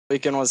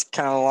weekend was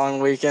kind of a long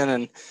weekend,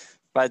 and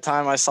by the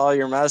time I saw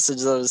your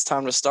message that it was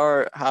time to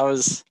start, I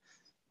was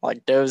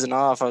like dozing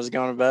off. I was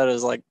going to bed. It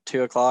was like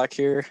 2 o'clock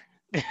here.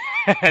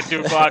 At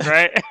 2 o'clock,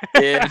 right?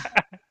 Yeah,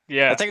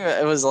 I Yeah, think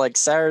it was like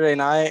Saturday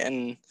night,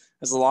 and it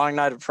was a long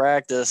night of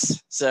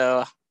practice.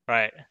 So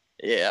right.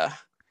 yeah,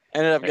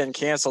 ended up Right. getting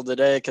canceled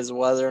today because of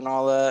weather and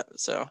all that.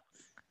 So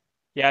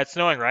Yeah, it's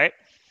snowing, right?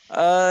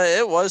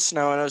 it was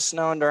snowing. It was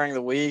snowing during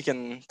the week,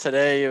 and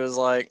today it was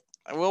like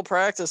we'll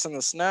practice in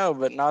the snow,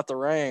 but not the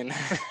rain.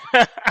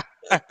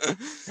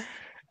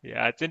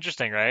 Yeah, it's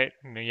interesting, right?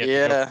 I mean, you have to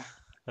go Yeah.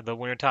 for the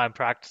wintertime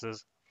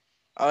practices.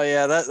 Oh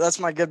yeah, that's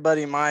my good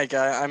buddy Mike.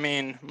 I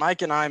mean,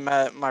 Mike and I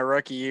met my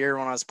rookie year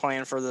when I was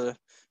playing for the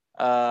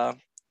uh,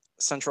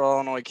 Central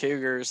Illinois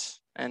Cougars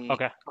in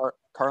Okay.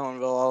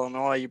 Carlinville,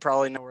 Illinois. You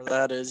probably know where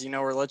that is. You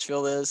know where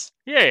Litchfield is?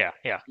 Yeah, yeah,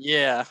 yeah.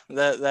 Yeah,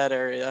 that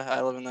area.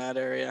 I live in that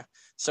area.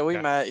 So we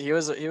Okay. met. He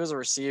was a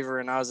receiver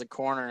and I was a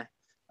corner.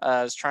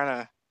 I was trying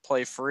to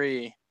play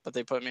free, but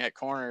they put me at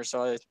corner,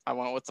 so I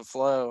went with the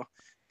flow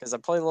because I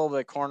played a little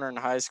bit corner in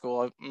high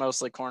school,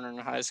 mostly corner in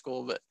high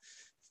school, but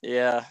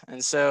yeah,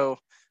 and so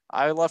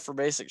I left for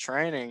basic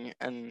training,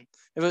 and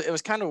it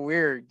was kind of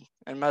weird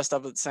and messed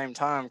up at the same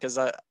time because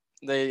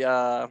they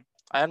I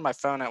had my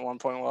phone at one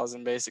point while I was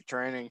in basic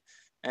training,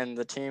 and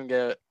the team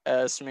get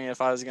asked me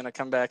if I was gonna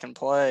come back and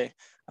play.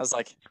 I was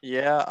like,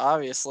 yeah,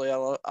 obviously, I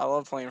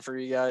love playing for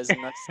you guys.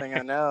 And next thing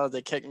I know,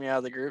 they kicked me out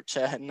of the group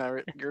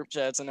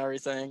chats and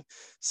everything.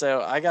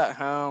 So I got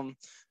home.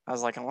 I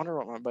was like, I wonder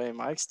what my buddy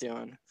Mike's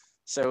doing.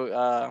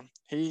 So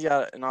he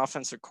got an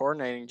offensive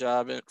coordinating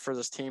job for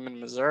this team in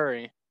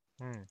Missouri,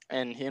 Hmm.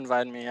 and he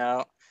invited me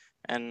out,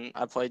 and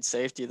I played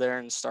safety there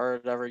and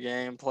started every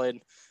game.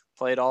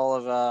 Played all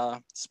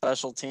of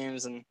special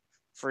teams and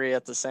free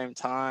at the same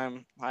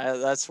time.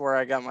 That's where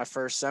I got my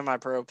first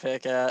semi-pro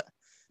pick at,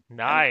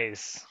 and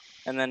Nice.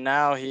 and then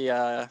now he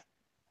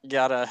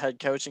got a head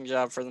coaching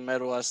job for the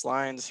Midwest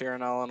Lions here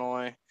in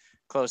Illinois,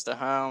 close to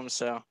home.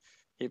 So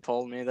he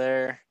pulled me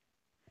there.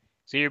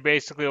 So you're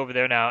basically over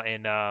there now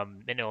in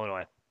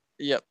Illinois.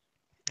 Yep.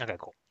 Okay,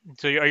 cool.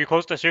 So are you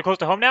close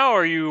to home now,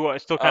 or are you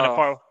still kind of Oh,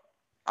 far?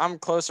 I'm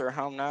closer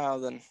home now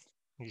than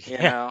you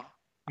Yeah, know.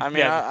 I mean,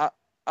 yeah,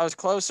 I was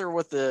closer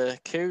with the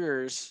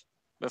Cougars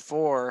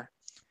before,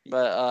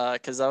 but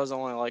because that was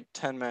only like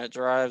 10-minute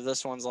drive.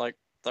 This one's like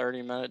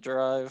 30-minute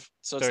drive,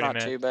 so it's 30 not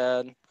too minutes.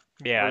 bad.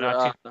 Yeah, We're not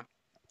too.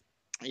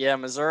 yeah,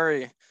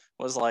 Missouri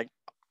was like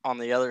on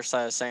the other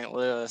side of St.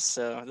 Louis,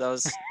 so that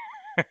was.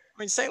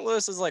 I mean, St.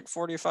 Louis is like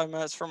 45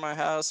 minutes from my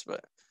house,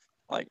 but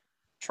like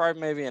try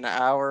maybe an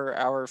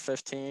hour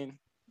 15.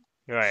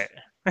 Right.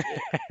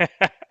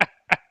 Yeah.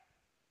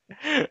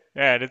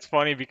 Yeah, and it's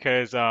funny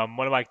because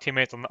one of my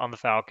teammates on the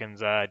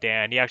Falcons,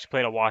 Dan, he actually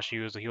played at Wash. He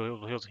was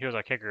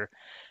our kicker,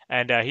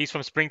 and he's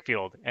from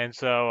Springfield, and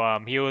so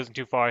he wasn't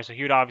too far. So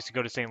he would obviously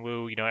go to St.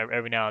 Louis,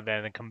 every now and then,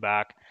 and then come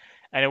back.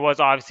 And it was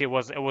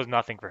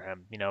nothing for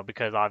him,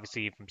 because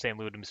obviously from St.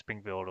 Louis to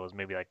Springfield it was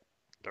maybe like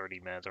 30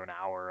 minutes or an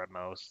hour at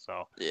most.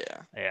 So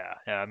Yeah. yeah,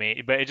 I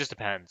mean, but it just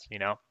depends.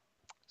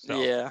 So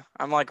Yeah,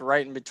 I'm like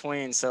right in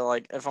between. So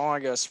like if I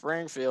want to go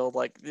Springfield,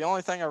 like the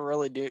only thing I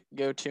really do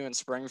go to in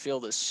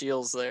Springfield is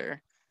Shields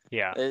there.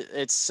 yeah,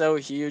 It's so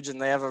huge,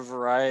 and they have a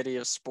variety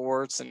of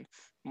sports and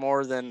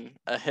more than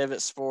a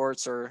Hibbett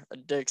Sports or a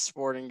Dick's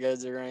Sporting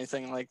Goods or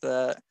anything like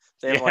that.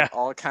 They have like yeah,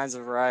 all kinds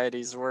of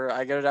varieties. Where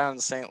I go down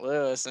to St.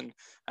 Louis and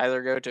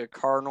either go to a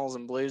Cardinals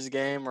and Blues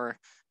game, or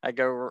I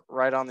go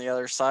right on the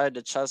other side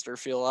to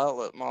Chesterfield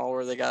Outlet Mall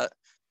where they got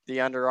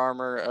the Under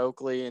Armour,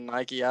 Oakley, and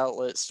Nike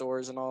outlet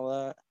stores and all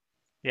that.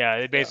 yeah.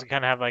 They So basically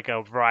kind of have like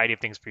a variety of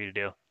things for you to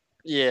do.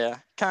 yeah,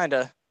 kind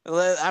of.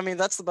 I mean,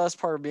 that's the best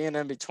part of being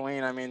in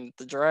between. I mean,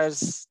 the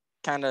drives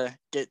kind of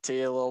get to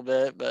you a little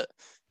bit, but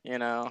you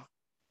know,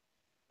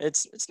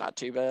 it's not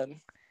too bad.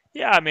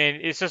 Yeah, I mean,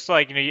 it's just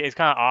like, it's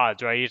kind of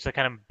odds, right? You just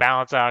kind of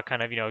balance out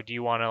kind of, do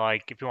you want to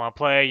like, if you want to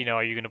play,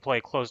 are you going to play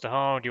close to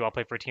home? Do you want to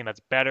play for a team that's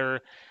better?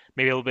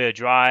 Maybe a little bit of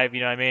drive,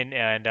 you know what I mean?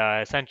 And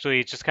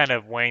essentially, it's just kind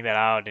of weighing that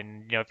out.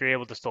 And, if you're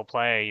able to still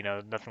play,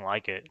 nothing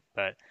like it.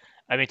 But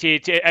I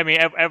mean,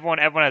 everyone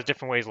has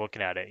different ways of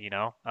looking at it.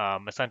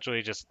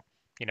 Essentially, just,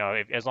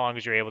 as long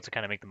as you're able to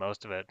kind of make the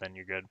most of it, then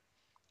you're good.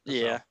 So,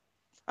 Yeah,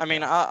 I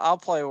mean, yeah. I'll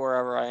play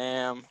wherever I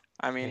am.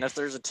 I mean, if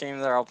there's a team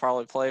there, I'll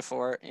probably play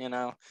for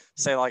it.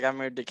 Say like I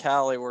moved to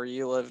Cali where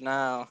you live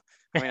now.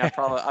 I mean, I'd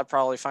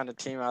probably find a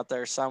team out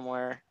there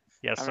somewhere.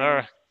 Yes, I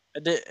sir. mean,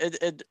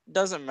 it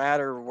doesn't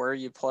matter where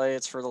you play.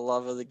 It's for the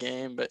love of the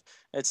game, but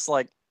it's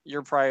like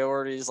your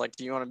priorities. Like,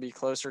 do you want to be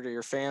closer to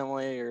your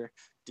family, or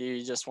do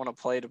you just want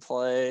to play to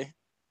play?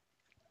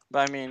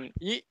 But I mean,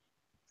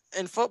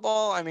 in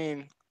football, I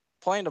mean,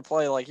 playing to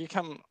play, like you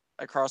come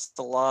across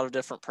a lot of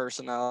different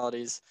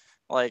personalities.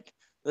 Like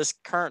this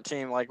current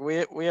team, like we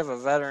have a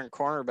veteran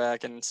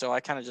cornerback, and so I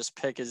kind of just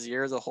pick his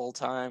ear the whole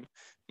time.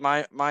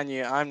 Mind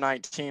you, I'm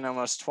 19,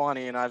 almost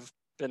 20, and I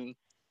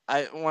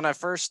when I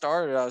first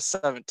started, I was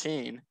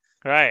 17.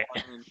 Right.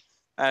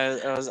 I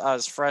I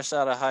was fresh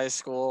out of high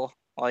school,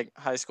 like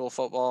high school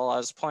football. I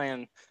was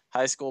playing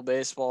high school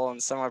baseball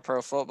and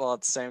semi-pro football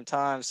at the same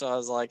time. So I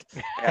was like,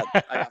 I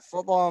got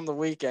football on the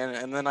weekend,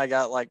 and then I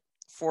got like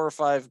 4 or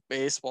 5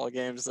 baseball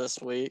games this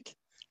week.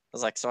 I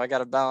was like, so I got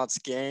to balance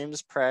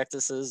games,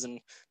 practices, and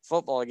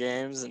football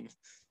games, and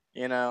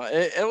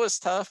it was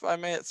tough. I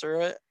made it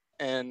through it,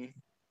 and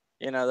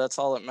that's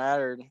all that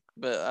mattered.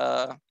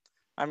 But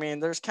I mean,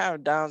 there's kind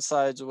of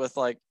downsides with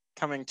like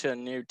coming to a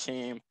new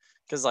team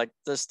because like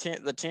the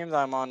team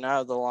that I'm on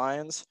now, the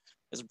Lions,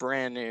 is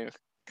brand new,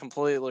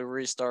 completely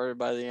restarted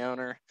by the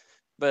owner.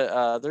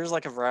 But there's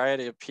like a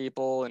variety of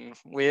people, and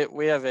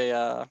we have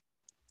a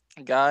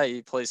guy.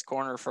 He plays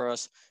corner for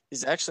us.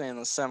 He's actually in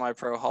the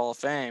Semi-Pro Hall of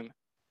Fame.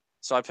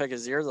 So I pick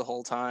his ear the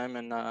whole time,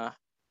 and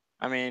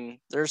I mean,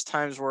 there's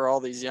times where all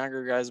these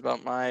younger guys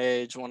about my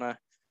age want to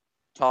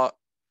talk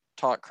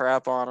talk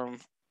crap on him.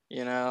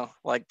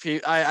 Like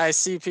I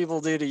see people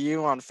do to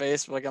you on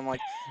Facebook. I'm like,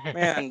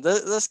 man,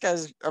 this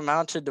guy's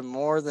amounted to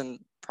more than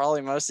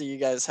probably most of you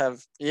guys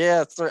have.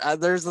 Yeah,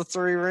 there's the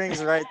 3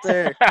 rings right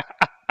there,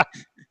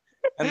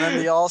 and then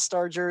the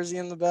All-Star jersey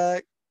in the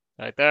back.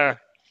 Right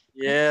there.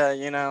 Yeah,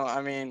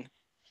 I mean,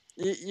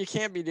 you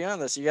can't be doing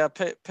this. You got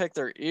to pick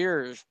their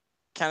ears,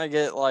 kind of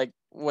get like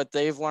what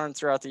they've learned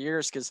throughout the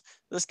years. Because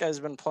this guy's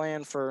been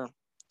playing for,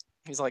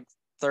 he's like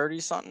 30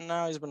 something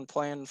now. He's been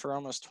playing for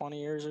almost 20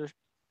 years or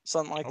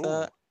something like Oh,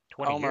 that.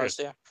 20 Almost,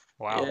 years. yeah,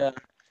 Wow. yeah.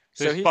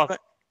 So So he's probably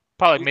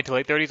he's mid to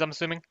late 30s, I'm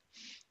assuming.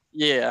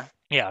 yeah,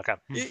 Yeah. Okay.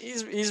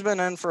 he's been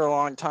in for a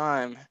long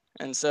time,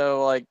 and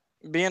so like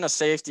being a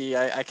safety,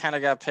 I kind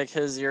of got to pick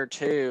his ear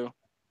too.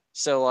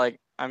 So like,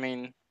 I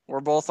mean, we're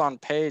both on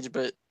page,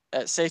 but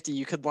at safety,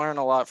 you could learn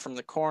a lot from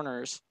the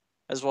corners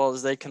as well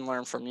as they can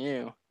learn from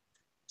you.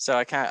 So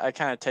I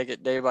kind of take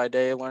it day by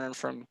day, learning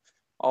from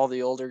all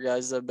the older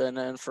guys that have been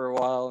in for a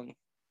while and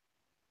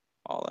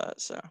all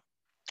that. So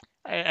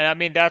And I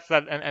mean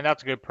and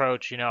that's a good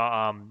approach.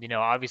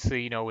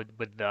 Obviously,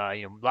 with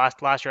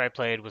last year I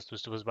played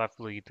was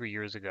roughly 3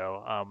 years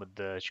ago, with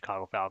the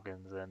Chicago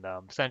Falcons, and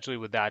essentially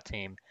with that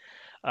team,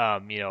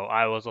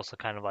 I was also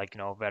kind of like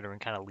veteran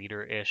kind of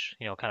leader ish,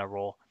 kind of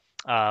role.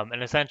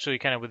 And essentially,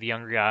 kind of with the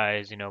younger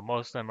guys,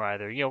 most of them are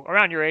either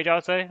around your age, I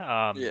would say.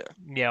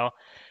 yeah,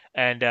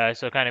 And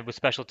so kind of with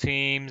special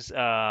teams,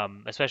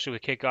 especially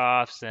with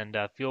kickoffs and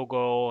field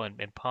goal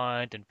and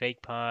punt and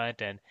fake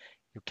punt and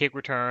kick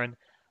return.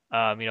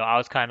 I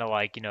was kind of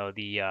like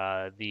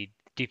the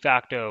de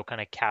facto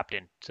kind of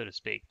captain, so to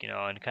speak,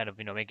 and kind of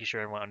making sure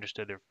everyone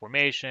understood their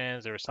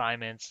formations, their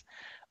assignments,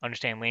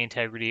 understand lane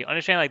integrity,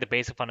 understand like the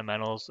basic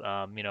fundamentals.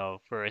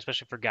 For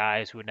especially for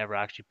guys who had never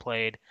actually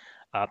played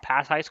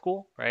past high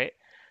school, right?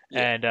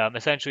 yeah, And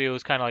essentially, it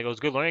was kind of like it was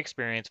a good learning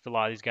experience for a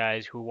lot of these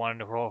guys who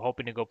were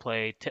hoping to go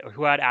play,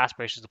 who had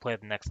aspirations to play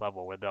at the next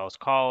level, whether that was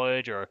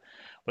college or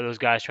were those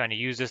guys trying to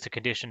use this to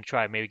condition to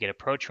try maybe get a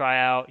pro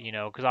tryout,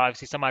 because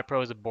obviously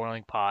semi-pro is a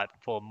boiling pot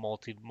full of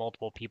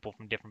multiple people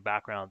from different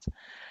backgrounds.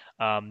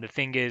 The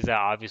thing is that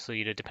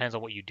obviously it depends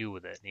on what you do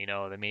with it.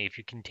 I mean, if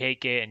you can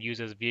take it and use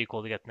it as a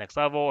vehicle to get to the next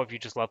level, or if you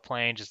just love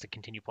playing just to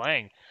continue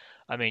playing,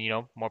 I mean,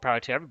 more power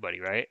to everybody,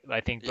 right?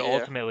 I think, but yeah,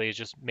 ultimately, it's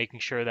just making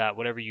sure that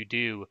whatever you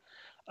do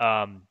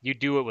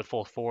it with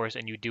full force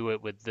and you do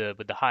it with the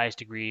highest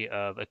degree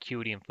of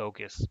acuity and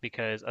focus,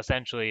 because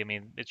essentially, I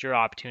mean, it's your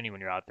opportunity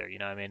when you're out there.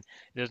 I mean,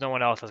 there's no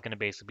one else that's going to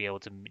basically be able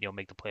to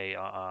make the play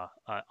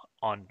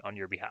on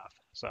your behalf.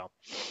 So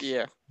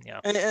yeah. yeah,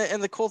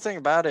 And the cool thing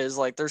about it is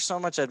like there's so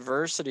much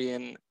adversity,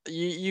 and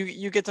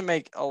you get to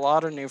make a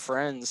lot of new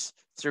friends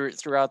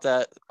throughout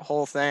that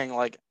whole thing.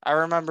 Like I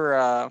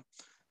remember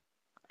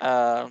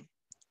uh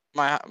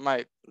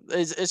my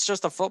it's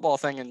just a football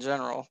thing in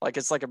general. Like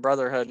it's like a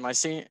brotherhood. My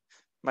senior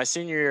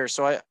year,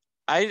 so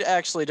I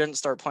actually didn't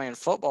start playing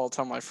football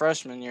till my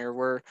freshman year,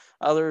 where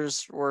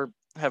others were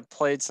have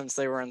played since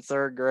they were in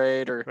third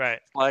grade or right,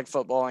 flag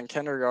football in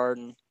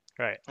kindergarten.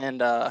 right. And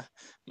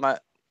my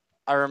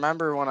I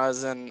remember when I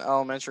was in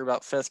elementary,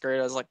 about fifth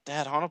grade, I was like,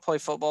 Dad, I want to play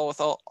football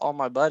with all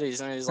my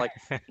buddies. And he's like,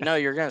 No,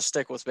 you're going to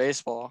stick with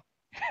baseball.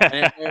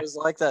 And it was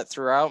like that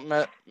throughout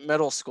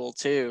middle school,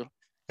 too. Right.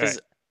 Because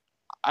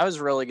I was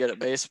really good at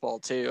baseball,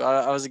 too.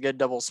 I was a good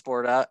double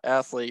sport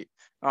athlete.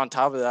 On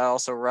top of that, I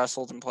also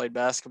wrestled and played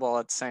basketball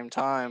at the same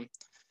time.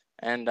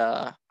 And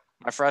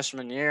my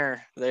freshman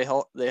year, they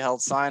held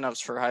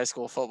signups for high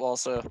school football.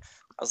 So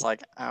I was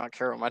like, I don't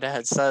care what my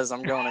dad says,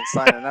 I'm going and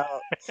signing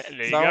up.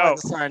 There So you I went go. and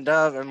signed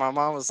up, and my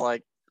mom was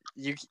like,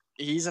 "You,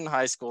 he's in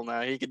high school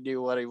now. He could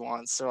do what he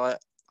wants." So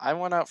I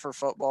went out for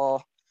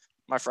football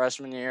my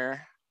freshman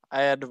year.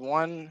 I had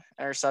one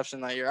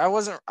interception that year. I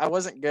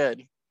wasn't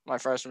good my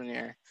freshman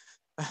year.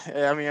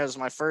 I mean, it was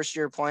my first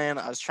year playing.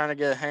 I was trying to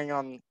get a hang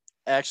on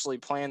actually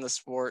playing the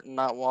sport and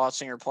not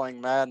watching or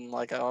playing Madden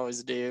like I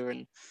always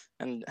do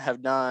and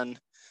have done.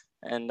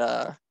 And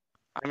I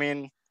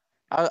mean,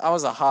 I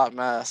was a hot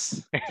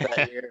mess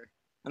that year.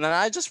 And then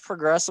I just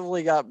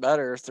progressively got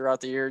better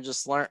throughout the year,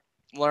 just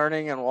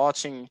learning and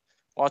watching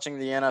the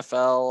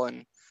NFL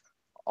and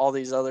all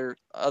these other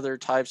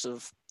types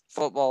of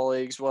football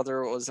leagues,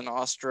 whether it was in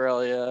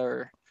Australia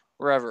or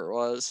wherever it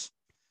was.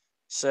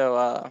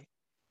 So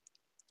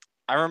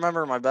I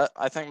remember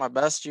I think my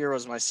best year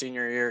was my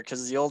senior year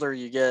because the older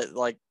you get,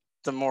 like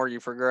the more you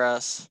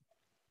progress.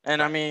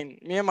 And I Right. mean,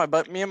 me and my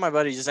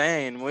buddy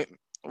Zane,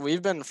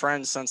 we've been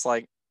friends since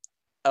like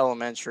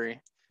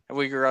elementary, and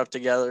we grew up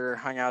together,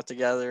 hung out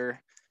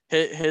together.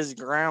 His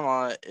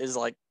grandma is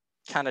like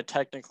kind of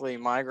technically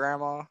my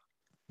grandma.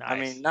 I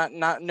mean, Nice.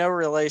 not no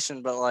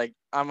relation, but like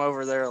I'm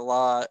over there a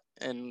lot,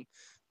 and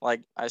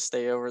like I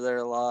stay over there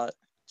a lot.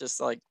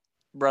 Just like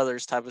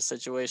brothers type of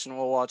situation.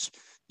 We'll watch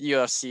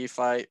UFC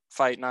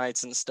fight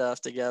nights and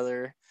stuff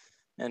together,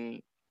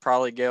 and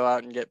probably go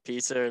out and get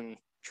pizza and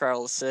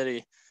travel the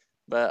city.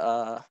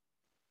 But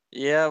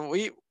yeah,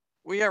 we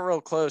got real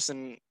close,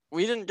 and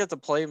we didn't get to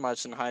play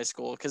much in high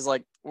school because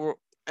like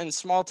in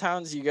small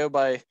towns you go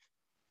by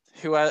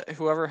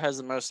whoever has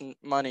the most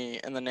money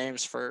and the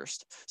names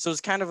first. So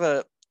it's kind of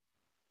a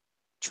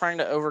trying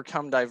to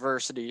overcome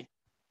diversity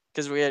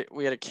because we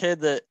had a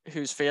kid that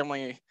whose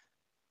family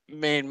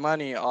made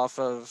money off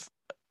of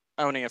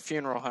owning a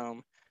funeral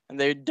home, and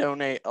they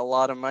donate a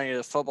lot of money to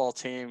the football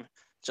team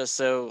just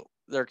so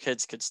their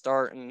kids could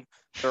start. And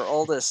their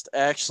oldest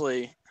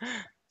actually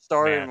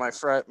started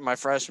Man. my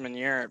freshman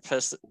year. It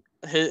pissed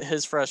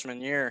his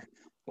freshman year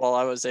while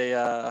I was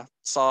a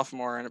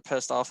sophomore, and it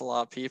pissed off a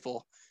lot of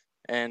people.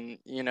 And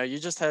you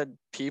just had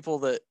people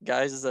that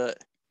guys that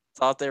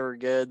thought they were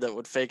good that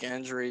would fake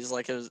injuries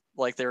like it was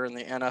like they were in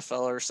the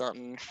NFL or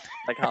something,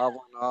 like hobbling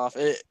off.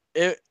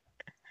 It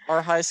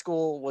Our high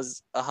school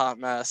was a hot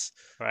mess.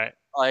 Right.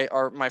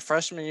 My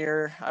freshman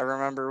year, I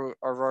remember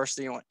our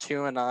varsity went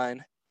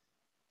 2-9.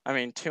 I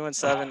mean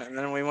 2-7, and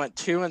then we went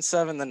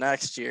 2-7 the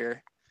next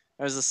year.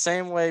 It was the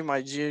same way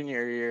my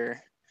junior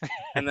year,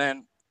 and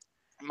then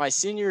my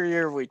senior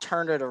year we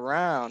turned it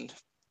around,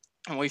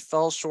 and we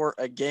fell short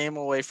a game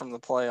away from the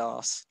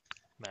playoffs.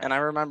 And Man. I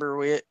remember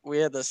we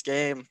had this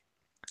game.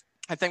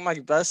 I think my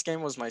best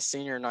game was my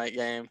senior night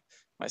game,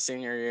 my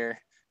senior year.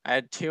 I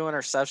had 2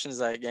 interceptions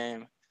that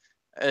game.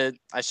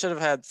 I should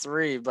have had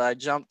three, but I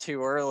jumped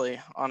too early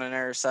on an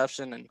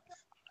interception, and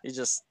he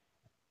just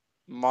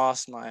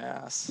mossed my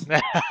ass.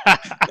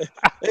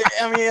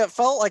 I mean, it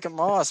felt like a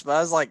moss, but I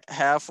was like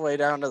halfway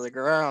down to the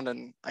ground,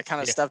 and I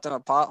kind of Yeah. stepped in a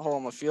pothole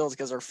in the field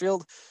because our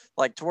field,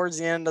 like towards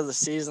the end of the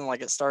season,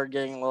 like it started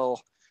getting a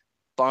little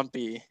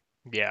bumpy.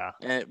 Yeah.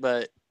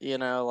 But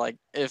like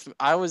if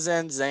I was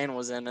in, Zane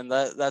was in, and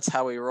that's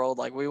how we rolled.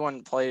 Like we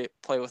wouldn't play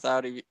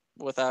without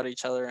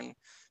each other, and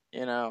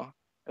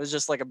it was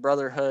just like a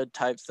brotherhood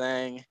type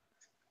thing.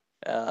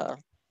 Uh,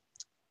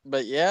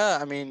 but yeah,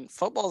 I mean,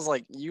 football's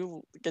like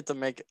you get to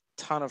make a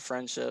ton of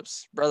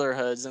friendships,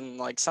 brotherhoods, and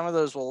like some of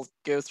those will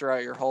go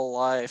throughout your whole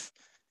life.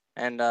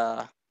 And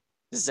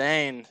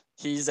Zane,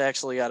 he's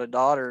actually got a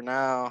daughter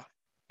now.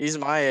 He's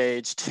my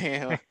age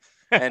too,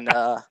 and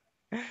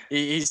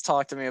he's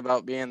talked to me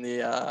about being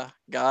the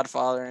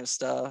godfather and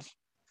stuff.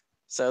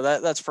 So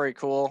that's pretty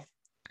cool.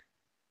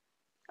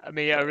 I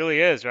mean, yeah, it But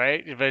really is,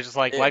 right? But it's just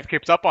like yeah, life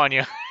creeps up on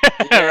you,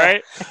 yeah,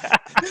 right?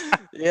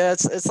 yeah.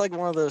 It's like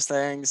one of those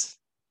things.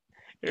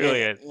 It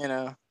really is.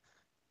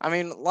 I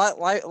mean,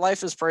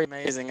 life is pretty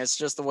amazing. It's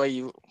just the way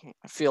you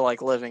feel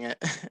like living it.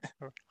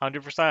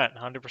 100%,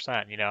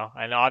 100%,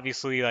 and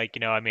obviously, like,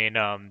 I mean,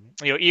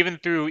 even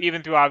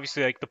through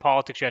obviously like the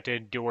politics you had to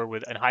endure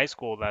with in high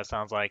school, that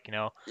sounds like,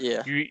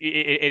 Yeah,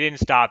 it didn't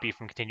stop you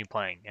from continue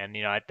playing, and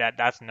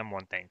that's the number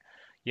one thing.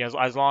 As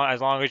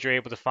long as you're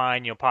able to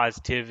find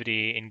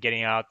positivity in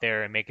getting out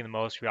there and making the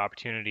most of your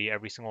opportunity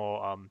every single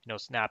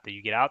snap that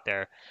you get out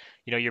there,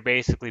 you're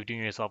basically doing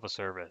yourself a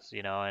service,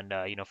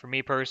 and for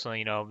me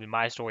personally,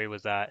 my story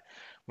was that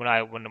when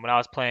I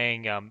was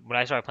playing when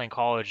I started playing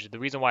college, the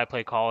reason why I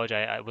played college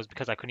I was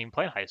because I couldn't even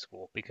play in high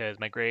school because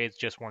my grades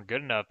just weren't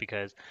good enough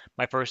because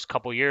my first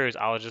couple years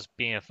I was just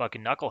being a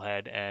fucking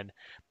knucklehead and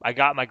I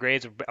got my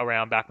grades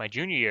around back my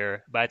junior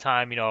year. By the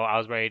time I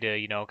was ready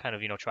to kind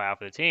of try out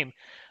for the team.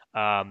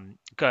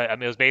 'Cause, I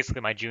mean, it was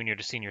basically my junior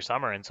to senior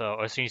summer, and so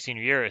or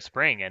senior year,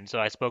 spring, and so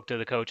I spoke to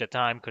the coach at the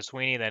time, Coach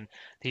Sweeney. Then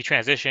he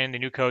transitioned, the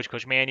new coach,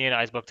 Coach Mannion.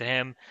 I spoke to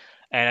him,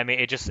 and I mean,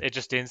 it just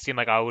didn't seem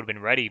like I would have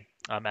been ready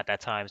at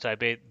that time. So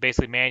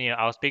basically, Mannion,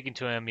 I was speaking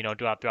to him,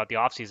 throughout the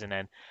off season,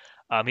 and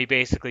he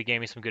basically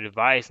gave me some good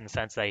advice in the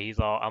sense that he's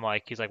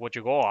like, what's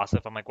your goal,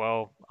 Asif? I'm like,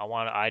 well,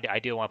 I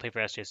ideally want to play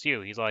for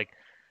SJSU. He's like,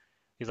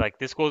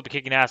 this school's been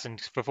kicking ass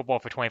for football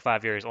for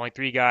 25 years. Only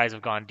three guys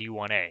have gone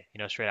D1A,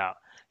 straight out.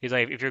 He's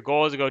like, if your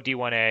goal is to go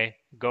D1A,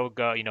 go,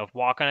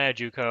 walk on a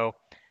JUCO,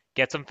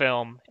 get some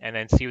film, and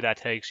then see where that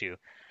takes you.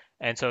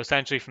 And so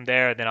essentially from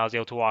there, then I was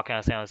able to walk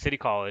on San Jose City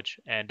College,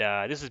 and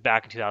this is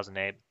back in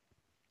 2008.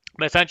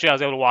 But essentially, I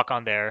was able to walk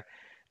on there,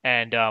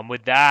 and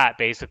with that,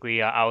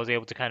 basically, I was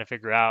able to kind of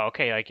figure out,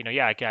 okay, like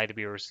yeah, I could either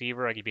be a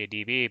receiver, I could be a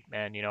DB,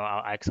 and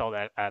I excelled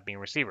at being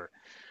a receiver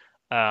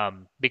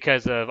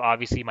because of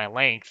obviously my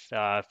length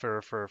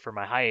for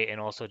my height and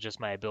also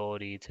just my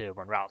ability to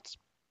run routes.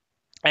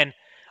 And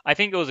I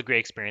think it was a great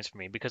experience for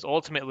me because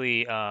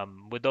ultimately,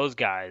 with those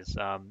guys,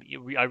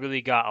 I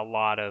really got a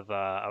lot of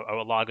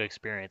good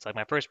experience. Like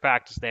my first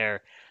practice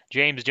there,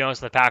 James Jones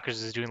from the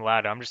Packers is doing the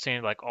ladder. I'm just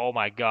saying like, oh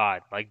my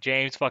god, like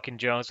James fucking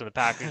Jones from the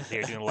Packers is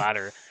here doing the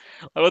ladder.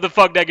 Like, what the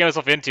fuck did I get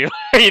myself into?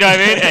 You know what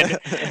I mean? And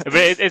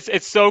but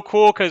it's so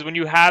cool because when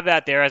you have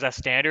that there as a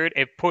standard,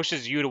 it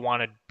pushes you to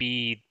want to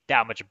be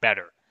that much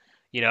better.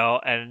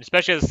 And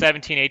especially as a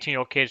 17,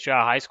 18-year-old kid straight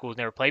out of high school who's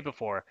never played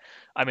before.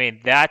 I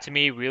mean, that to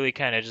me really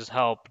kind of just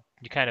helped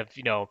you kind of,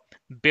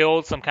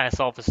 build some kind of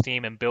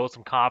self-esteem and build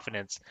some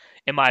confidence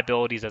in my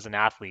abilities as an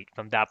athlete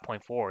from that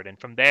point forward. And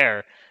from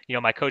there,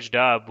 my coach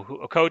Dub,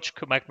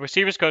 my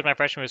receivers coach, my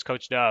freshman was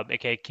Coach Dub,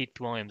 aka Keith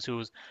Williams,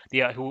 who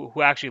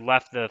actually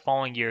left the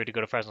following year to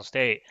go to Fresno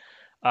State.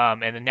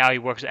 And then now he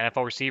works at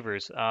NFL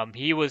receivers.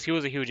 He was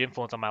a huge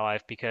influence on my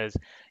life because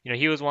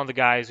he was one of the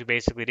guys who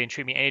basically didn't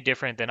treat me any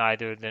different than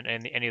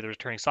any of the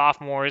returning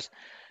sophomores,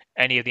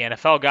 any of the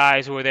NFL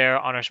guys who were there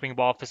on our spring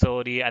ball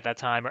facility at that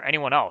time, or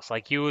anyone else.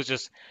 Like he was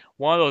just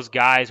one of those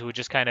guys who would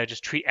just kind of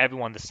just treat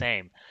everyone the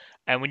same.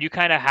 And when you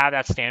kind of have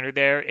that standard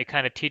there, it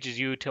kind of teaches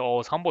you to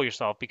always humble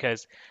yourself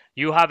because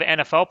you have an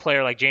NFL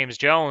player like James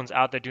Jones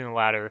out there doing the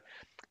ladder.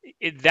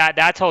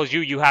 That tells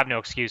you have no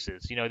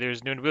excuses.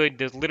 There's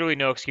literally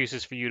no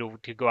excuses for you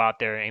to go out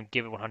there and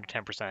give it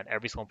 110%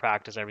 every single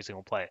practice, every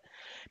single play.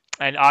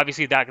 And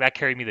obviously that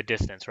carried me the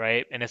distance,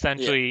 right? And Yeah.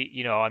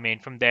 essentially, I mean,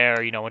 from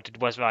there, went to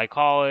West Valley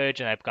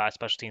College, and I've got a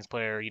special teams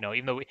player.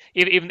 Even though we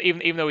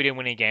didn't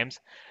win any games,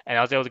 and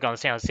I was able to go on the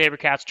San Jose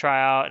SaberCats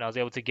tryout, and I was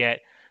able to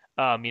get,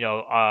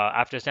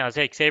 after San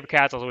Jose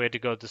SaberCats, I was able to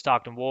go to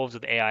Stockton Wolves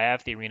of the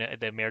AIF,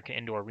 the American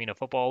Indoor Arena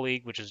Football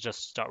League, which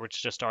just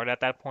started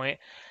at that point.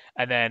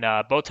 And then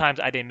both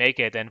times I didn't make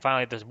it. Then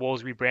finally the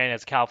Wolves rebranded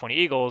as California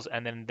Eagles,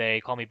 and then they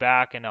called me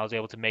back, and I was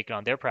able to make it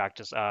on their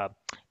practice.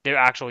 They're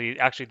actually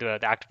the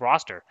active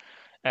roster,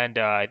 and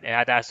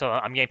at that, so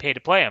I'm getting paid to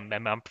play them.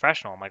 I'm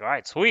professional. I'm like, all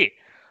right, sweet,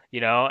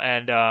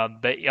 And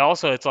but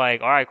also it's like,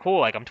 all right,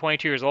 cool. Like I'm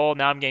 22 years old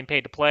now. I'm getting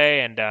paid to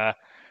play, and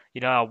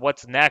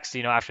what's next?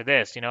 After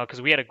this,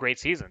 because we had a great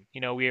season.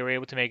 We were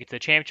able to make it to the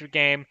championship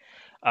game.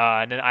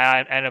 And then I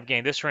ended up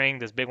getting this ring,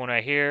 this big one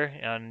right here,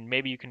 and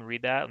maybe you can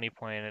read that. Let me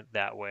point it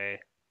that way.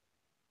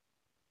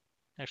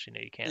 Actually,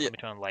 no, you can't. Yeah. Let me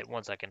turn on the light.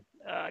 1 second.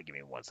 Give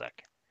me 1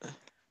 sec. Let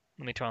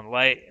me turn on the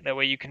light. That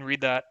way you can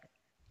read that.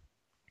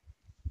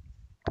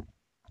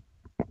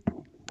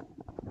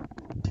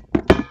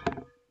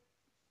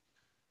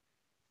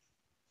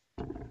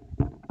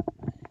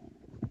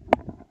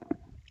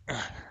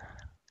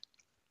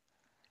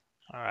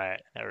 All right,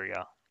 there we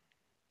go.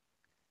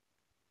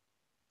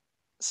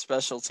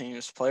 Special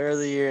teams player of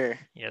the year.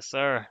 Yes,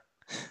 sir.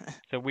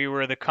 So we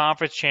were the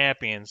conference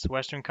champions,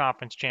 Western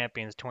Conference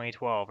champions,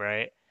 2012,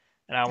 right?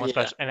 And I won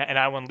Yeah.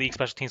 I won league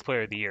special teams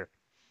player of the year.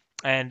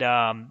 And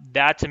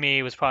that to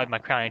me was probably my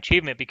crowning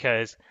achievement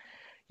because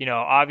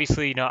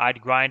obviously,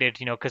 I'd grinded,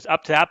 because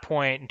up to that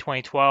point in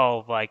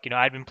 2012, like,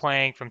 I'd been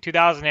playing from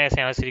 2008 at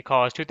San Jose City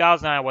College,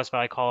 2009 at West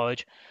Valley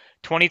College,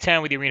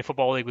 2010 with the Arena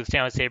Football League with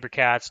San Jose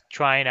SaberCats,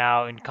 trying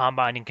out and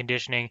combining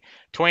conditioning,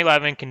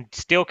 2011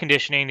 still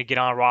conditioning to get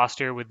on a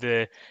roster with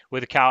the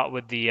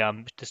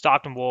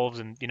Stockton Wolves,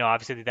 and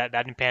obviously that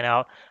didn't pan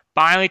out.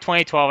 Finally,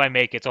 2012, I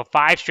make it. So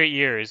 5 straight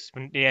years,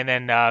 and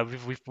then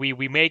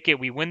we make it.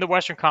 We win the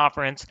Western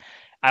Conference.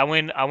 I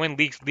win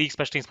league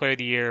special teams player of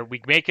the year.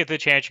 We make it to the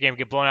championship game. We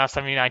get blown out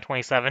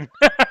 79-27.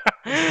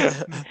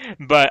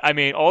 But I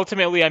mean,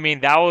 ultimately, I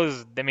mean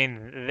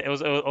it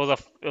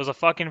was a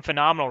fucking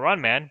phenomenal run,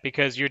 man.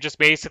 Because you're just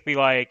basically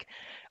like,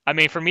 I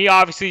mean, for me,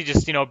 obviously,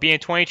 just being a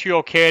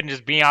 22-year-old kid and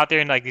just being out there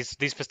in like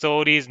these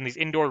facilities and these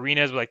indoor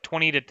arenas with like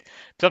 20 to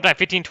sometimes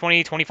 15,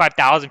 20,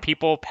 25,000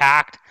 people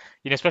packed.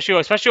 Especially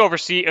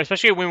overseas,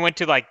 especially when we went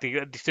to like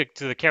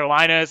to the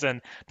Carolinas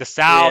and the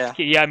South.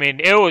 Yeah. Yeah, I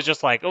mean, it was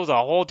just like it was a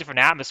whole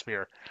different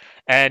atmosphere.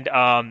 And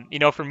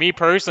for me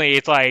personally,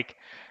 it's like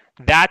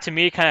that to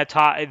me kind of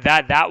taught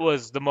that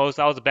was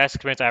the best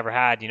experience I ever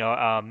had.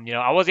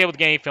 I wasn't able to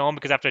get any film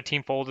because after the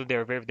team folded, they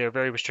were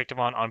very restrictive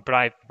on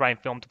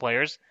providing film to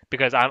players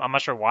because I'm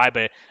not sure why,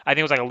 but I think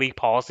it was like a league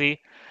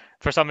policy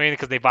for some reason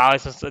because they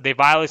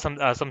violated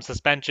some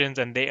suspensions,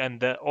 and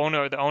the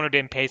owner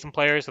didn't pay some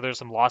players, so there's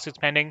some lawsuits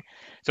pending.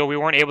 So we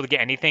weren't able to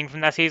get anything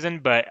from that season.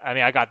 But I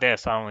mean, I got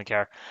this, so I don't really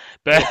care.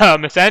 But Yeah.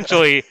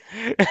 essentially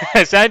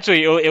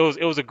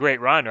it was a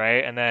great run,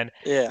 right? And then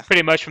Yeah.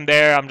 pretty much from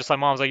there, I'm just like,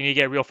 mom's like, you need to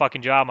get a real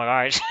fucking job. I'm like, all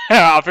right,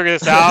 I'll figure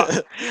this out.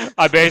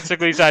 I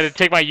basically decided to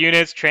take my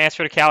units,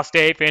 transfer to Cal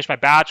State, finish my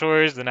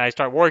bachelor's, then I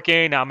start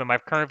working. Now I'm in my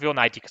current field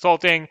in IT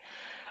consulting.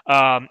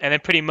 And then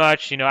pretty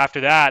much,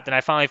 after that, then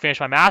I finally finished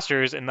my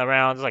master's in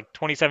around like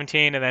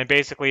 2017, and then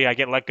basically I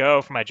get let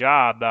go from my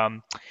job.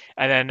 And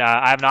then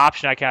I have an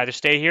option. I can either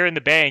stay here in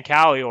the Bay in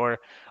Cali, or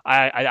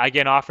I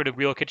get an offer to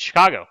relocate to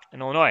Chicago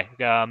in Illinois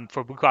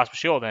for Blue Cross Blue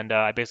Shield, and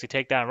I basically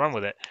take that and run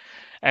with it.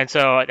 And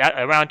so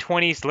around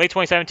late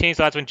 2017,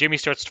 so that's when Jimmy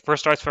first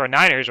starts for the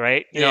Niners,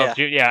 right? Yeah.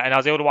 Yeah, and I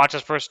was able to watch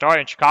his first start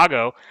in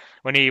Chicago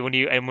when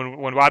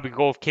Robbie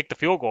Gould kicked the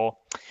field goal.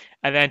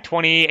 And then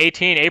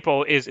 2018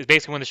 April is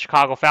basically when the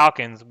Chicago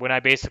Falcons, when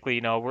I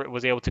basically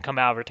was able to come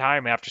out of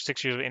retirement after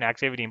 6 years of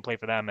inactivity and play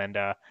for them, and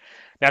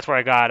that's where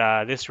I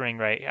got this ring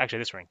right. Actually,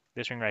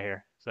 this ring right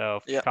here.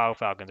 So Yeah. Chicago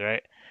Falcons,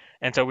 right?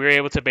 And so we were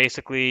able to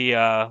basically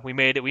we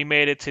made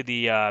it to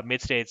the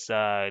mid states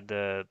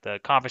the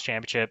conference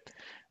championship,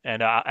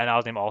 and I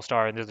was named All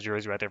Star, and there's a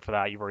jersey right there for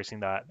that. You've already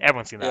seen that.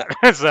 Everyone's seen Yeah.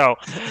 that. So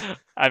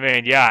I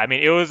mean, yeah, I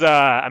mean it was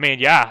I mean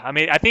yeah, I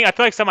mean I feel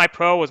like semi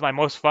pro was my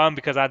most fun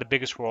because I had the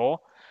biggest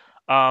role.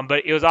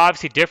 But it was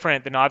obviously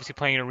different than obviously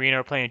playing in arena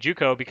or playing in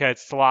JUCO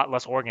because it's a lot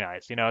less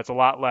organized. You know, it's a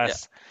lot Yeah.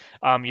 less.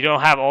 You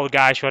don't have all the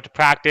guys show up to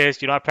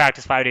practice. You don't have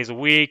practice 5 days a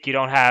week. You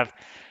don't have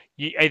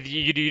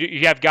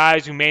you have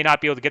guys who may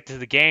not be able to get to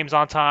the games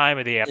on time,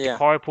 or they have to Yeah.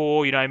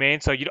 carpool. You know what I mean?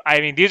 So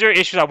I mean, these are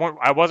issues I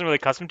wasn't really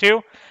accustomed to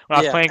when I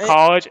was Yeah. playing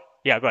college.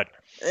 Yeah, good.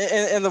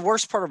 And the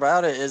worst part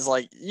about it is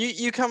like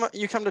you come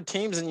to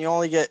teams and you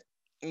only get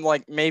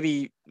like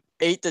maybe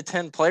 8 to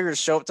 10 players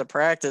show up to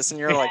practice, and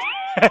you're like,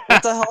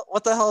 what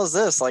the hell is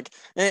this? Like,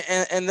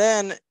 and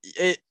then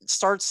it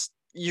starts.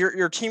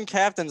 Your team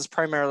captains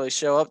primarily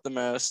show up the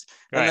most,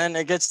 and Right. then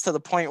it gets to the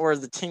point where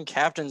the team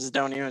captains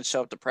don't even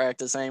show up to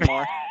practice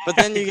anymore. But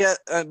then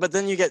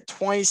you get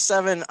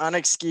 27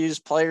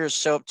 unexcused players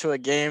show up to a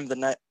game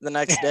the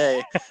next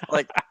day.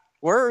 Like,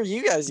 where were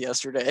you guys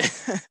yesterday?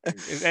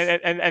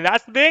 And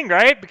that's the thing,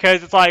 right?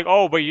 Because it's like,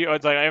 oh, but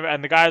it's like,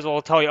 and the guys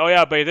will tell you, oh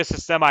yeah, but this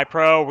is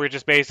semi-pro. We're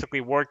just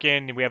basically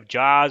working. We have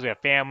jobs. We have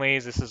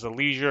families. This is a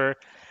leisure.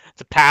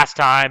 It's a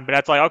pastime. But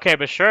that's like, okay,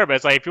 but sure. But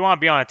it's like, if you want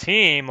to be on a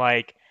team,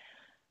 like,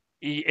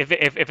 if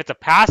it's a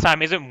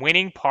pastime, isn't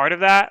winning part of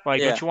that?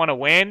 Like, don't Yeah, you want to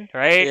win,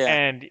 right? yeah,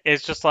 And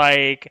it's just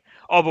like,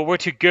 oh, but we're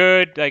too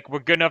good. Like, we're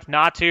good enough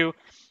not to.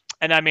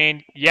 And I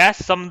mean,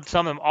 yes, some of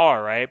them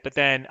are, right? But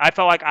then I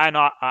felt like I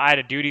had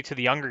a duty to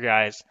the younger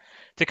guys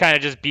to kind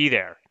of just be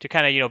there, to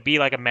kind of be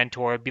like a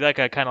mentor, be like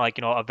a kind of like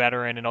a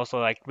veteran, and also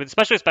like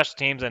especially special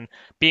teams and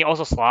being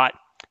also slot.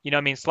 You know,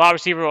 what I mean, slot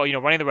receiver,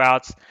 running the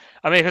routes.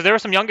 I mean, because there were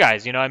some young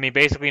guys, I mean,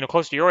 basically,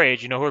 close to your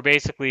age, who are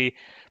basically.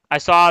 I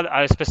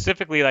saw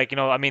specifically like,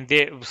 I mean,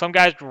 some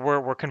guys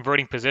were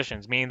converting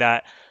positions, meaning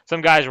that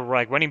some guys were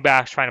like running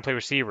backs trying to play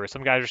receivers,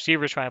 some guys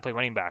receivers trying to play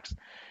running backs.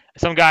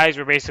 Some guys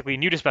were basically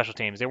new to special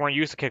teams. They weren't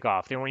used to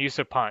kickoff. They weren't used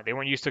to punt. They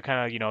weren't used to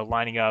kind of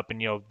lining up and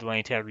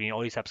delaying integrity and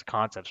all these types of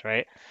concepts,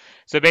 right?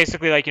 So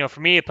basically, like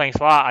for me playing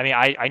slot, I mean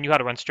I knew how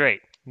to run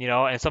straight,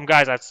 and some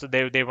guys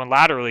they run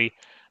laterally.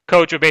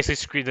 Coach would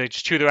basically they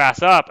just chew their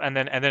ass up, and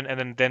then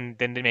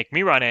they make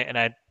me run it, and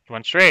I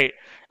run straight,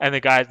 and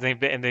the guys they'd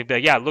be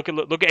like, yeah, look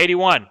at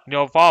 81,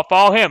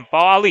 follow him,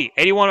 follow Ali,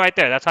 81 right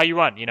there. That's how you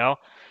run,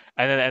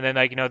 and then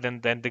like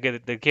then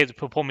the kids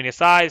pull me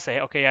aside, say,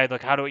 okay, yeah,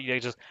 like how do we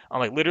just I'm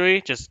like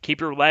literally just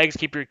keep your legs,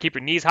 keep your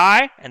knees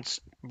high, and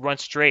run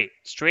straight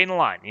in the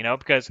line,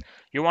 because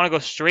you want to go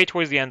straight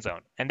towards the end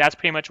zone, and that's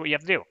pretty much what you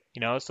have to do,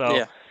 so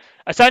yeah,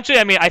 essentially,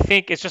 I mean, I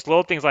think it's just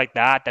little things like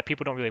that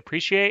people don't really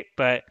appreciate,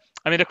 but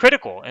I mean, they're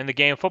critical in the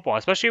game of football,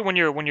 especially when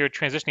you're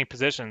transitioning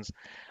positions,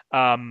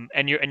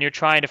 and you're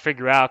trying to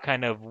figure out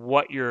kind of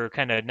what your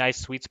kind of nice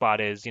sweet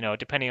spot is,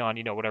 depending on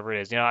whatever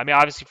it is. I mean,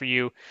 obviously for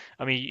you,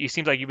 I mean, it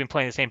seems like you've been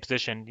playing the same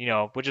position,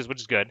 which is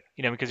good,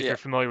 because if yeah. you're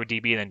familiar with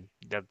DB,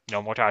 then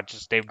more time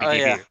just stay with Oh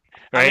yeah. DB,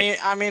 right?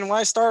 I mean, when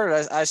I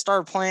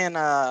started playing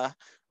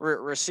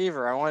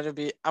receiver. I wanted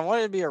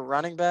to be a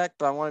running back,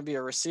 but I wanted to be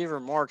a receiver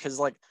more because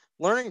like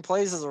learning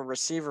plays as a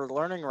receiver,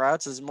 learning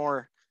routes is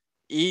more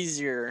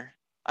easier.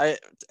 I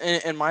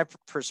in my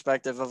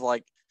perspective of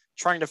like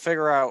trying to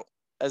figure out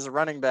as a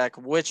running back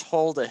which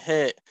hole to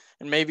hit,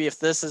 and maybe if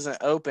this isn't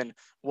open,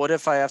 what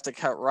if I have to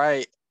cut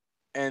right?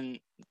 And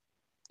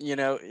you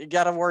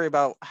got to worry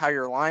about how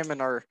your linemen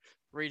are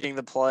reading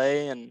the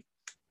play, and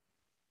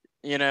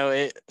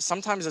it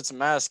sometimes it's a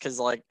mess because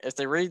like if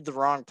they read the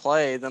wrong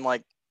play, then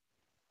like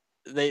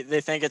they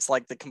think it's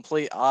like the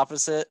complete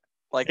opposite.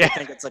 Like Yeah, they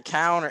think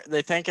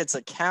it's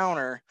a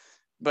counter,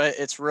 but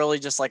it's really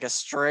just like a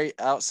straight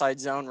outside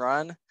zone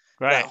run.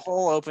 That right,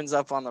 hole opens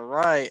up on the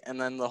right,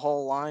 and then the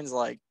whole line's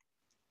like,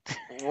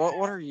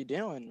 what are you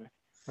doing?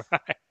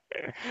 right.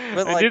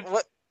 But And like just,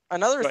 what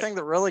another but thing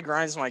that really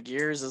grinds my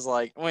gears is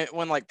like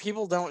when like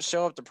people don't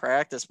show up to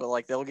practice, but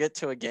like they'll get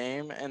to a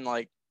game and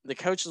like the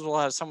coaches will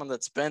have someone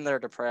that's been there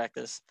to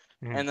practice,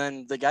 mhm. and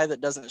then the guy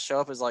that doesn't show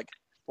up is like,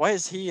 why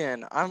is he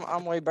in?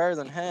 I'm way better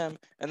than him,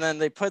 and then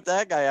they put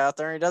that guy out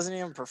there and he doesn't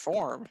even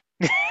perform.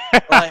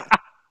 Like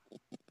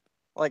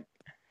like,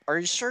 are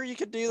you sure you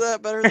could do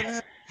that better than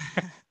him?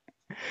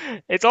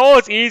 It's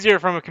always easier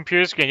from a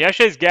computer screen.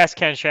 Yesterday's guest,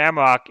 Ken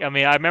Shamrock. I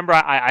mean, I remember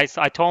I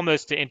told him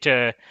this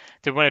to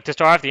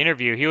start off the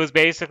interview. He was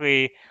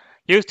basically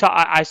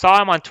I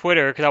saw him on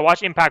Twitter because I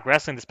watched Impact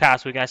Wrestling this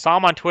past week. And I saw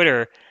him on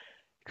Twitter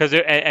because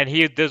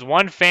there's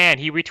one fan.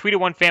 He retweeted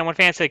one fan. One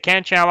fan said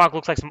Ken Shamrock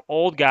looks like some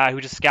old guy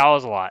who just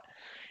scowls a lot.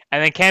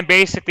 And then Ken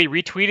basically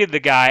retweeted the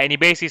guy, and he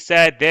basically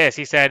said this.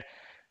 He said,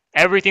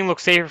 "Everything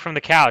looks safer from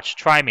the couch.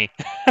 Try me."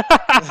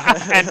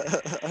 And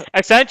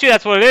essentially,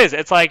 that's what it is.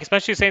 It's like,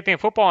 especially the same thing in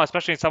football,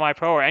 especially in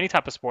semi-pro or any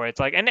type of sport. It's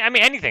like, and I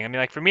mean anything. I mean,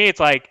 like for me, it's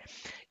like,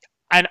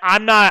 and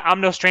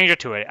I'm no stranger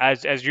to it,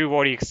 as you've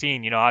already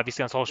seen,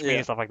 obviously on social media Yeah,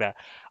 and stuff like that.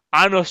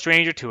 I'm no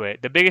stranger to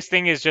it. The biggest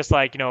thing is just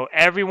like,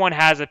 everyone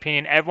has an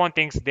opinion. Everyone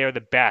thinks they're the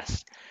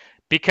best.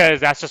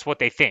 because that's just what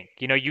they think.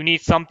 You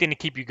need something to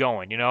keep you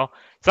going.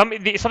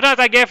 Sometimes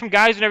I get it from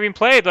guys who never even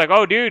played, like,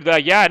 oh, dude,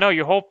 like, yeah, no,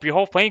 your whole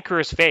playing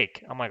career is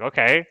fake. I'm like,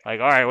 okay, like,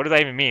 all right, what does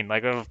that even mean?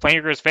 Like, playing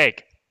career is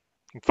fake.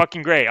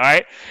 Fucking great, all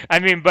right. I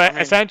mean, I but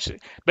mean, essentially,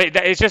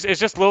 it's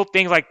just little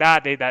things like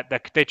that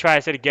that they try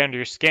to say to get under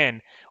your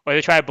skin, or they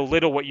try to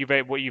belittle what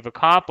you've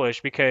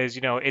accomplished because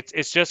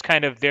it's just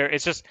kind of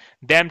it's just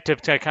them to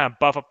kind of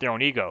buff up their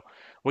own ego.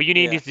 yeah, What you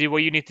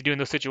need to do in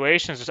those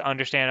situations is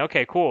understand,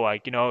 okay, cool,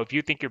 like if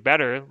you think you're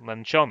better,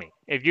 then show me.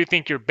 If you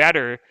think you're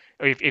better,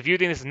 or if you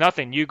think this is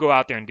nothing, you go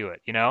out there and do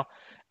it.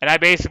 And I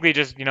basically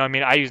just, I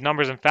mean, I use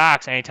numbers and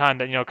facts anytime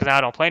that, because now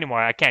I don't play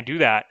anymore. I can't do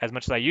that as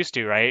much as I used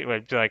to, right?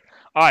 Like,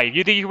 all right,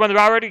 you think you can run the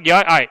route already? Yeah,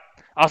 all right.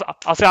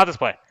 I'll sit out this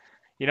play.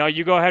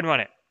 You go ahead and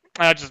run it.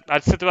 And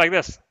I'd sit there like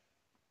this.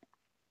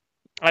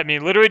 I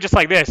mean, literally just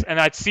like this, and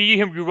I'd see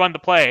him. You run the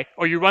play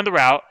or you run the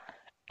route,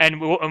 and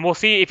we'll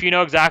see if you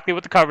know exactly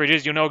what the coverage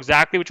is. You'll know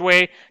exactly which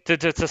way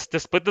to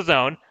split the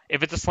zone,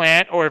 if it's a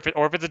slant or if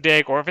it's a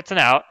dig or if it's an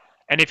out.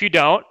 And if you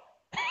don't,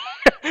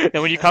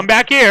 then when you come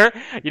back here,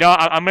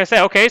 I'm gonna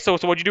say, okay, so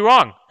what'd you do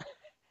wrong?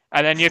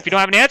 And then if you don't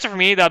have an answer for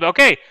me, they'll be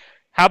okay.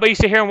 How about you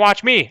sit here and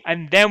watch me,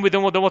 and then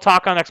we'll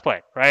talk on the next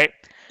play, right?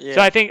 So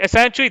yeah, I think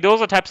essentially those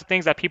are the types of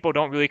things that people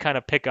don't really kind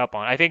of pick up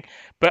on. I think,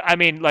 but I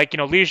mean, like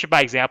leadership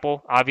by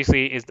example,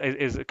 obviously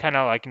is kind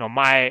of like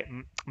my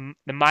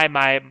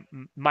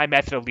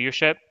method of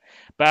leadership.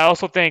 But I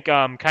also think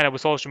kind of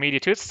with social media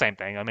too, it's the same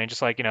thing. I mean,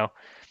 just like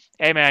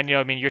hey man,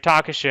 I mean, you're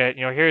talking shit.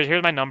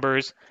 Here's my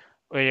numbers.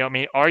 I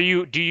mean,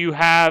 do you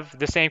have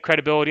the same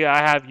credibility I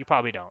have? You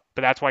probably don't.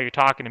 But that's why you're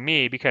talking to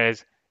me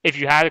because if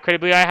you had the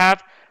credibility I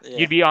have, yeah,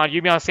 you'd be on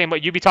the same,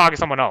 but you'd be talking to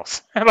someone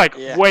else, like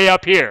yeah, way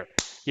up here.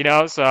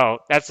 So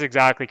that's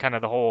exactly kind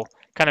of the whole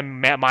kind of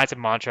mindset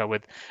mantra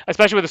with,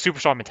 especially with the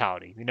superstar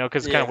mentality.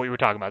 Because kind of yeah, what you were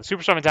talking about, the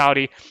superstar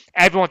mentality.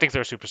 Everyone thinks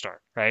they're a superstar,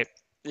 right?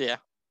 yeah.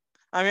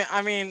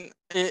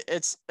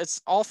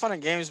 It's all fun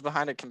and games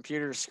behind a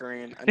computer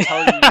screen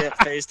until you get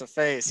face to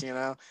face,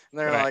 and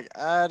they're Right. like,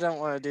 I don't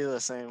want to do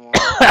this anymore.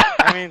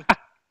 I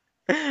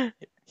mean,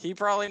 he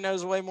probably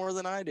knows way more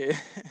than I do.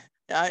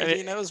 Yeah, I mean,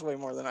 he knows way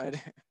more than I do.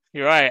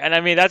 you're right, and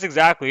I mean that's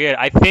exactly it.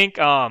 I think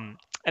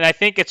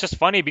it's just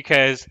funny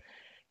because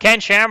Ken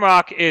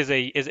Shamrock is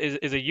a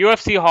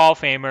UFC Hall of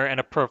Famer and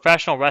a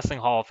professional wrestling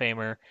Hall of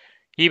Famer.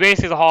 He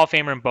basically is a Hall of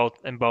Famer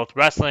in both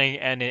wrestling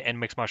and in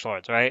mixed martial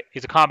arts, right?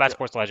 He's a combat Yep.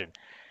 sports legend.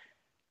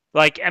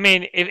 Like, I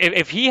mean,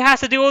 if he has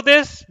to deal with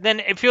this,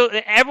 then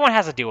everyone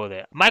has to deal with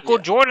it. Michael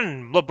Yeah.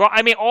 Jordan, LeBron,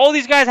 I mean, all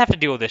these guys have to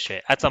deal with this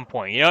shit at some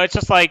point. It's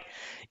just like,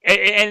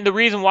 and the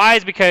reason why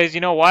is because you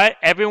know what?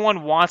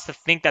 Everyone wants to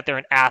think that they're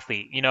an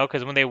athlete.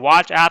 Because when they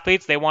watch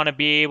athletes, they want to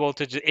be able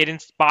to. It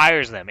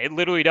inspires them. It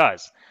literally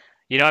does.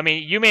 I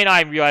mean, you may not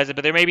even realize it,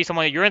 but there may be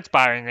someone that you're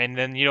inspiring, and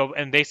then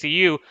and they see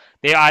you,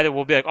 they either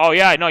will be like, oh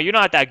yeah, no, you're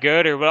not that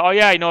good, or well, oh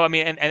yeah, I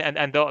mean,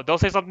 and they'll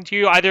say something to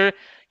you either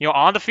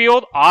on the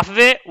field, off of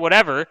it,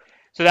 whatever.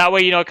 So that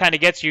way, it kind of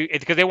gets you.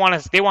 It's because they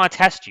want to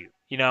test you.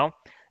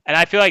 And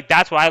I feel like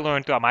that's what I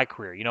learned throughout my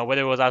career.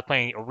 Whether it was I was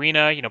playing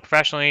arena,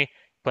 professionally,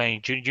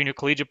 playing junior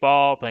collegiate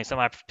ball, playing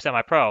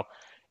semi pro,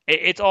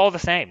 it's all the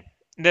same.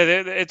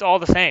 It's all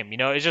the same.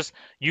 It's just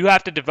you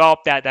have to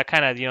develop that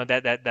kind of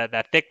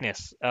that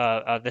thickness,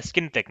 the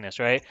skin thickness,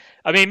 right?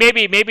 I mean,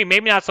 maybe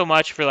not so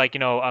much for like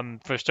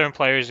for certain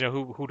players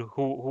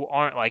who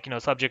aren't like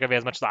subject of it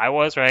as much as I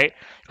was, right?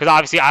 Because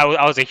obviously I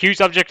was a huge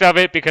subject of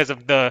it because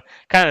of the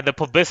kind of the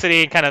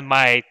publicity and kind of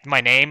my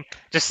name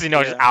just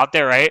Yeah. out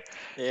there, right?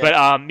 Yeah. But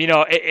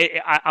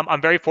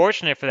I'm very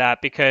fortunate for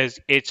that because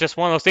it's just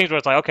one of those things where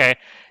it's like, okay,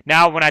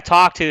 now when I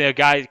talk to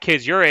the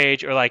kids your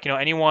age, or like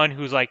anyone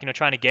who's like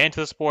trying to get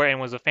into the sport and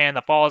was a fan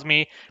that follows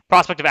me,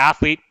 prospective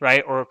athlete,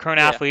 right, or current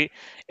Yeah. athlete,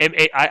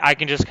 I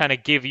can just kind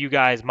of give you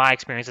guys my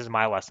experiences,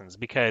 my lessons,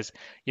 because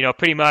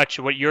pretty much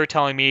what you're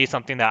telling me is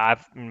something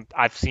that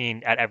I've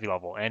seen at every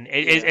level, and Yeah.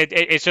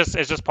 it's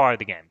just part of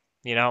the game,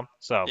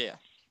 So Yeah.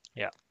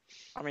 yeah.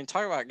 I mean,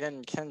 talk about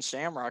getting Ken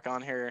Shamrock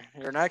on here.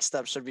 Your next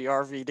step should be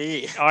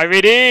RVD.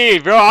 RVD,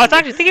 bro. I was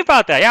actually thinking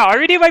about that. Yeah,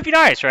 RVD might be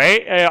nice,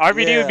 right?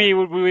 RVD would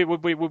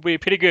Yeah. be would be a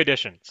pretty good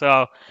addition.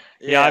 So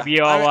yeah, I'd Yeah. be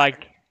all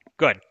like,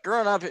 good.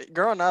 Growing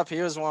up,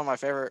 he was one of my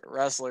favorite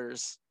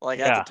wrestlers. Like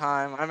at the Yeah.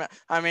 time,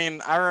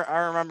 I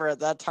remember at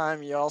that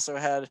time you also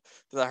had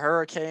the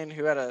Hurricane,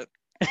 who had a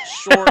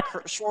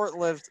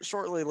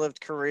shortly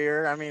lived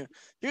career. I mean,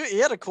 he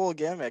had a cool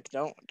gimmick.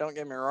 Don't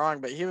get me wrong,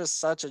 but he was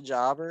such a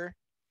jobber.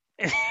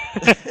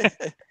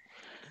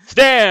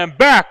 Stand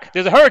back!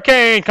 There's a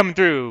hurricane coming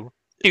through.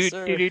 Yes,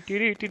 sir.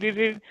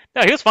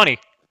 No, he was funny.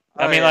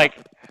 I Oh mean, yeah. like,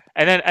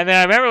 and then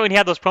I remember when he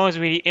had those promos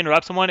when he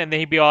interrupt someone, and then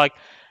he'd be all like,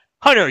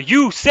 "Hunter,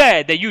 you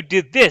said that you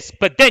did this,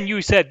 but then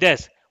you said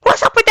this.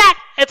 What's up with that?"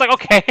 It's like,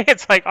 okay,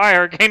 it's like, all right,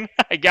 hurricane,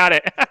 I got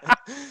it.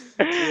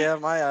 Yeah,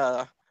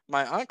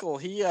 my uncle,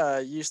 he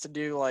used to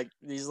do like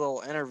these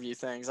little interview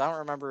things. I don't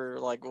remember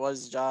like what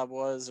his job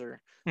was or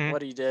Mhm.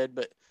 what he did,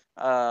 but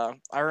I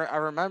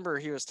remember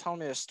he was telling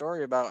me a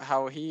story about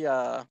how he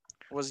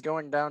was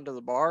going down to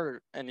the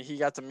bar and he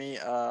got to meet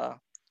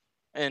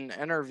an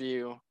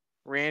interview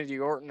Randy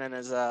Orton and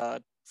his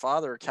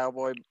father,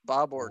 Cowboy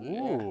Bob Orton.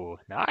 Yeah, Ooh,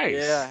 nice.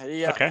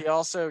 yeah. Okay. He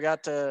also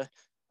got to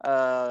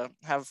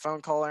have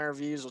phone call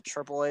interviews with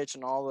Triple H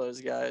and all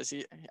those guys.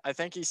 I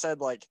think he said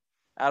like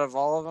out of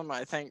all of them,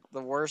 I think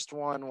the worst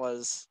one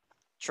was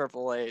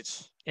Triple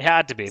H. It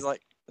had to be. He's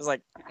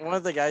like one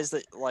of the guys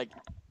that like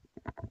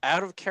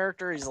out of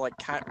character. He's like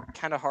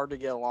kind of hard to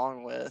get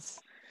along with.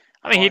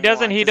 I mean, Along the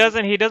line,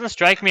 because he doesn't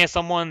strike me as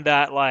someone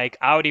that like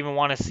I would even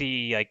want to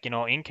see like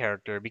in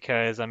character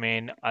because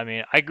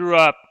I grew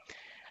up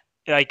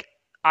like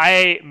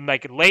I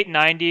like late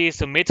 '90s,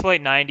 so mid to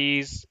late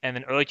 '90s, and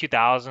then early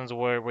 2000s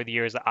were the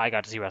years that I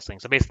got to see wrestling.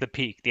 So basically the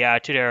peak, the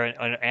Attitude Era,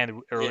 and the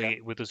yeah,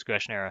 early with the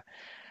Aggression Era.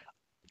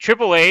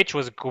 Triple H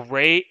was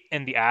great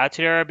in the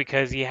Attitude Era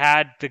because he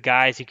had the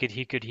guys he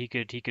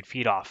could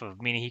feed off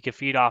of, meaning he could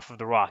feed off of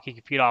The Rock, he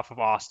could feed off of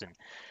Austin,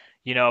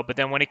 But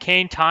then when it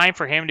came time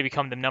for him to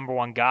become the number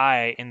one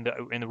guy in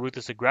the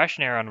Ruthless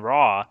Aggression Era on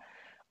Raw,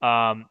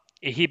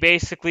 he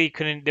basically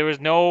couldn't. There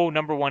was no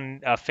number one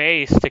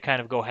face to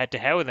kind of go head to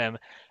head with him,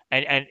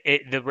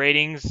 the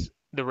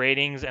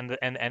ratings and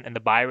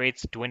the buy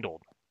rates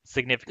dwindled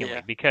significantly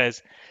yeah,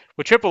 because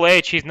with Triple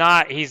H, he's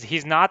not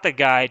the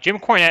guy. Jim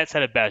Cornette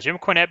said it best. Jim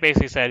Cornette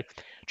basically said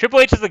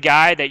Triple H is the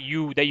guy that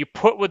you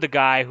put with the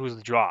guy who's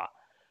the draw.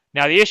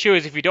 Now the issue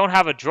is if you don't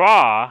have a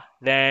draw,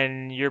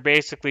 then you're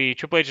basically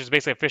Triple H is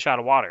basically a fish out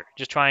of water,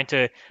 just trying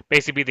to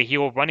basically be the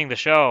heel running the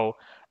show.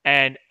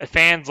 And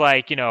fans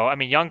like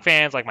young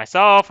fans like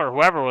myself or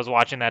whoever was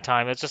watching that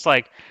time, it's just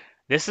like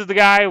this is the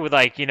guy with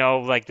like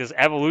this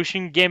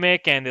evolution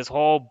gimmick and this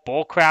whole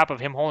bull crap of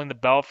him holding the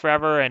belt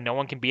forever and no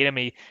one can beat him.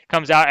 He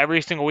comes out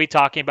every single week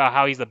talking about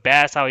how he's the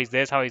best, how he's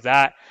this, how he's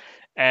that.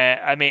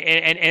 And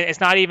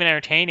it's not even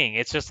entertaining.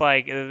 It's just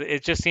like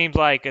it just seems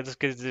like it's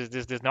because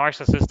this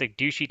narcissistic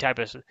douchey type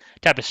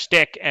of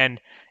shtick, and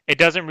it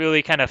doesn't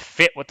really kind of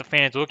fit what the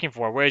fans are looking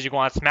for. Whereas you go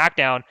on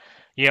SmackDown,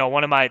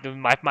 one of my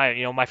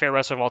favorite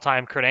wrestler of all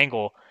time, Kurt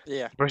Angle,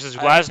 yeah. versus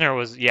I Lesnar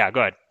was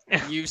good.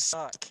 You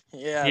suck.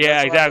 Yeah, Yeah, that's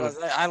what it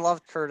exactly. was. I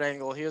loved Kurt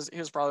Angle. He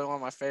was probably one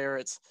of my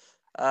favorites.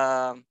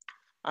 Um,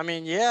 I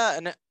mean, yeah,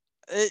 and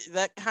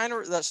that kind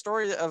of that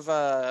story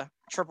of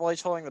Triple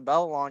H holding the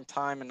belt a long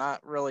time and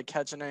not really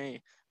catching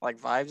any like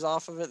vibes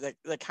off of it.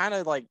 That kind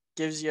of like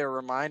gives you a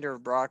reminder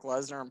of Brock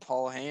Lesnar and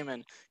Paul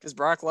Heyman, because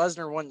Brock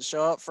Lesnar wouldn't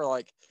show up for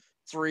like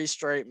 3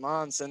 straight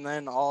months, and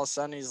then all of a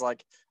sudden he's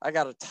like, I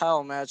got a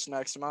title match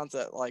next month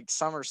at like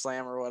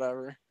SummerSlam or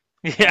whatever.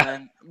 And Yeah.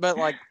 then, but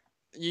like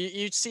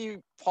you see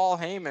Paul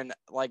Heyman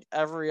like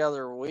every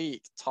other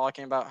week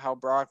talking about how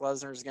Brock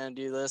Lesnar is going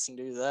to do this and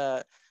do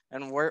that,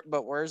 and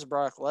where's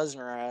Brock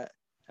Lesnar at,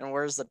 and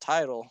where's the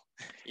title,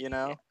 you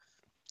know?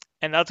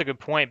 And that's a good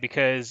point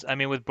because I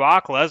mean, with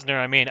Brock Lesnar,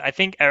 I mean, I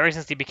think ever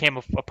since he became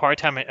a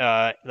part-time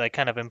like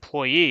kind of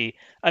employee,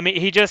 I mean,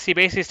 he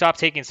basically stopped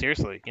taking it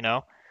seriously,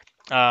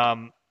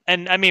 and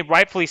I mean,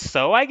 rightfully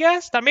so, I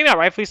guess. Not maybe not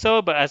rightfully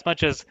so, but as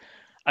much as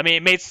I mean,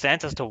 it made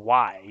sense as to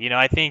why.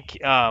 I think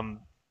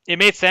it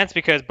made sense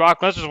because Brock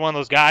Lesnar is one of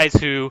those guys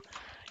who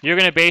you're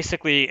gonna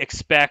basically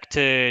expect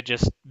to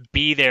just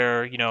be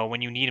there,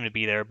 when you need him to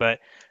be there. But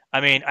I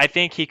mean, I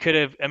think he could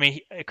have. I mean,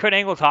 Kurt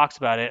Angle talks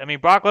about it. I mean,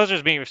 Brock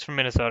Lesnar's being from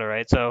Minnesota,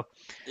 right? So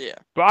Yeah,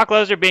 Brock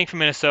Lesnar being from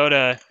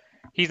Minnesota,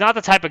 he's not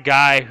the type of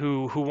guy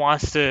who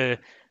wants to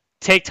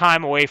take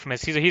time away from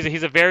us.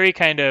 He's a very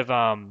kind of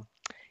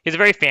he's a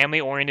very family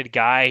oriented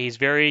guy. He's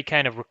very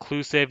kind of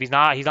reclusive. He's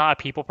not a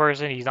people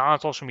person. He's not on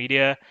social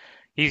media.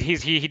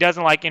 He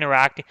doesn't like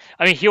interacting.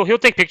 I mean, he'll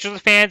take pictures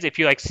with fans if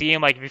you like see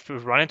him, like if you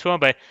run into him,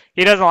 but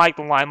he doesn't like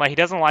the limelight. He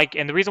doesn't like,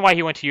 and the reason why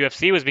he went to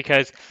UFC was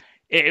because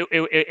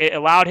it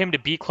allowed him to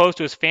be close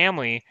to his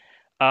family,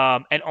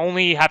 and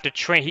only have to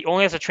train. He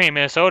only has to train in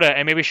Minnesota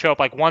and maybe show up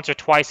like once or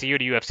twice a year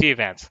to UFC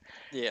events.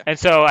 yeah, And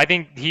so I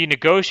think he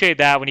negotiated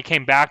that when he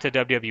came back to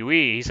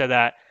WWE. He said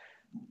that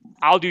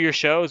I'll do your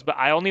shows, but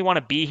I only want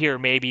to be here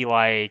maybe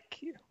like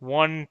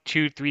one,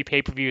 two, three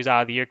pay-per-views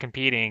out of the year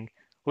competing.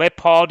 Let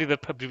Paul do the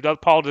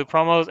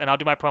promos, and I'll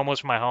do my promos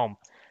from my home.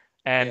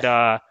 And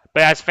yeah.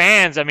 but as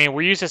fans, I mean,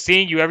 we're used to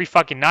seeing you every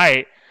fucking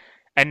night,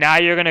 and now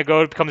you're gonna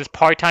go become this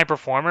part-time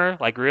performer?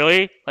 Like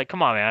really? Like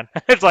come on, man.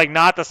 It's like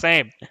not the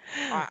same.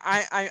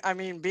 I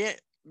mean,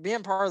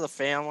 being part of the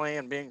family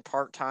and being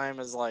part time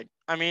is like,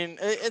 I mean,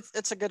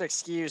 it's a good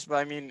excuse, but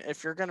I mean,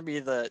 if you're gonna be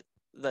the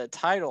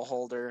title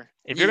holder,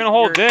 If you're gonna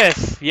hold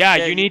this, yeah,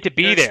 yeah, you need to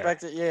you're be there.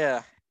 expected,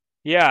 yeah,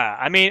 Yeah,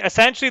 I mean,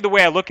 essentially the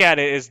way I look at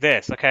it is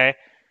this, okay?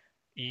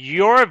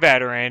 You're a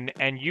veteran,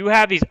 and you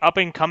have these up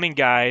and coming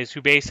guys who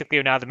basically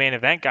are now the main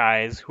event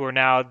guys, who are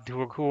now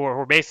who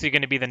are basically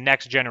going to be the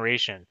next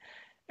generation.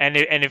 And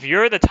if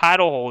you're the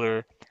title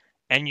holder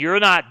and you're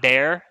not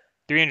there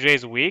 300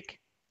 days a week,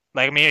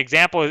 like I mean,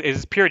 example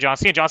is pure John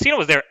Cena. John Cena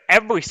was there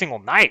every single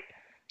night,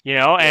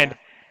 and yeah,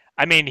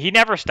 I mean, he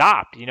never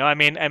stopped. I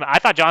mean, and I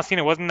thought John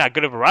Cena wasn't that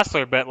good of a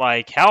wrestler, but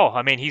like hell,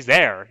 I mean, he's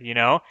there.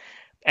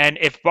 And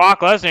if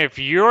Brock Lesnar, if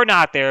you're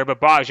not there, but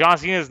John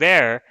Cena's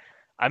there,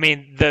 I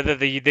mean,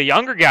 the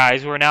younger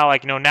guys who are now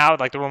like now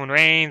like the Roman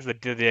Reigns,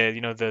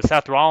 the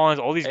Seth Rollins,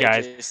 all these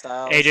guys, AJ AJ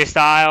Styles,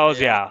 Styles,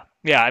 yeah, yeah.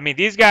 Yeah, I mean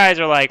these guys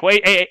are like, well,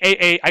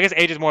 I guess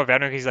Age is more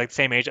veteran because he's like the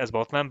same age as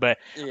both of them. But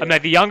I mean, Yeah,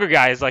 like the younger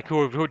guys, like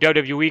who are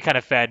WWE kind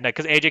of fed, like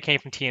because AJ came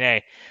from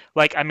TNA.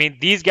 Like I mean,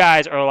 these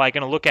guys are like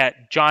gonna look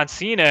at John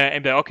Cena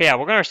and be like, okay, yeah,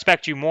 we're gonna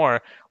respect you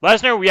more.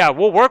 Lesnar, yeah,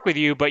 we'll work with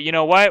you, but you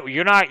know what?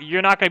 You're not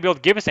gonna be able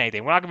to give us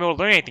anything. We're not gonna be able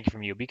to learn anything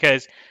from you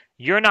because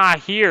you're not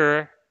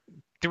here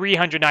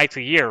 300 nights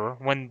a year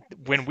when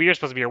we are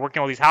supposed to be here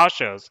working all these house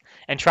shows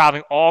and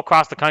traveling all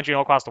across the country and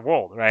all across the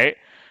world, right?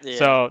 yeah.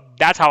 So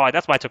that's why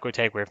I took a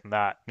takeaway from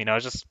that.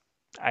 It's just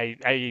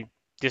I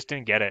just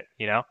didn't get it,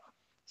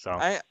 So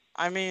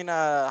I mean,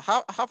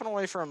 hopping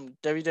away from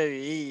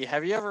WWE,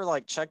 have you ever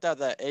like checked out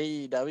that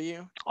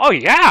AEW? oh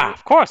yeah,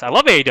 of course I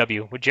love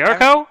AEW with I haven't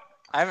Jericho.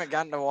 I haven't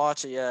gotten to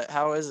watch it yet.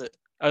 How is it?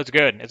 Oh, it's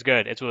good. It's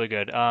good. It's really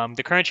good.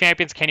 The current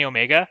champion's Kenny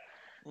Omega,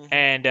 Hmm.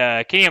 and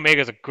Kenny Omega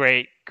is a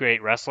great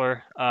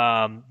wrestler.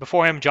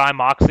 Before him, John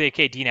Moxley,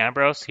 aka Dean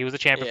Ambrose, he was a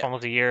champion Yeah, for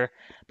almost a year.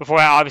 Before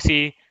that,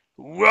 obviously,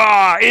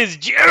 Raw is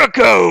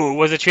Jericho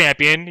was a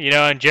champion,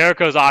 and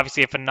Jericho's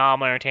obviously a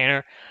phenomenal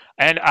entertainer.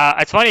 And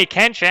it's funny,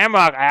 Ken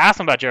Shamrock, I asked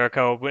him about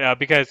Jericho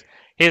because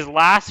his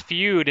last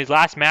feud, his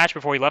last match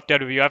before he left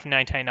WWF in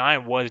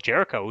 1999 was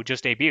Jericho, who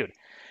just debuted.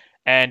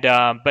 And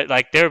but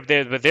like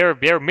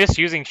they're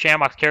misusing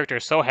Shamrock's character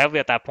so heavily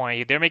at that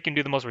point. They're making him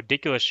do the most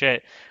ridiculous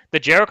shit. The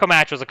Jericho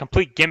match was a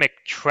complete gimmick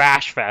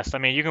trash fest. I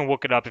mean, you can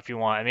look it up if you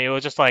want. I mean, it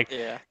was just like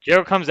yeah,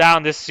 Jericho comes out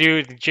in this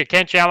suit.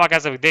 Ken Shamrock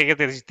has they get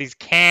these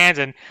cans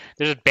and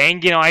they're just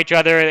banging on each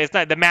other. It's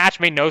not the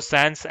match made no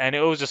sense and it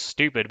was just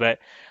stupid. But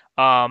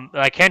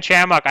like Ken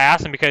Shamrock, I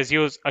asked him because he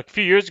was a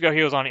few years ago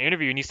he was on an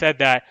interview and he said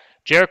that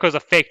Jericho's a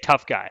fake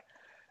tough guy.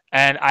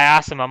 And I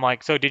asked him, I'm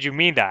like, so did you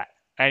mean that?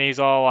 And he's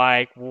all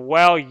like,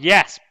 well,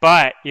 yes,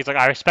 but he's like,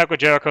 I respect what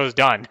Jericho's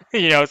done,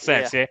 yeah,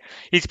 since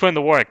he's putting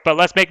the work. But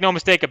let's make no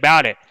mistake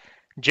about it.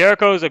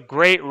 Jericho is a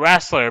great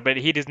wrestler, but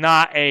he is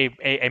not a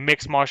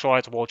mixed martial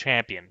arts world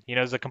champion.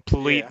 It's a yeah,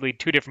 completely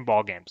two different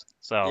ball games.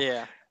 So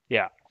yeah,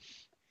 yeah.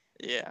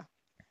 yeah.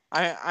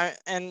 I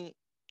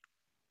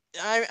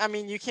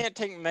mean, you can't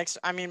take mixed.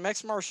 I mean,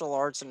 mixed martial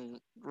arts and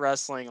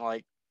wrestling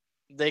like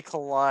they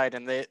collide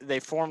and they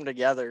form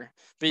together.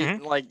 But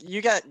Hmm. like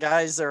you got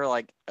guys that are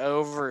like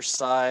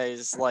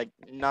oversized, like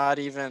not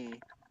even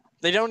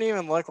they don't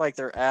even look like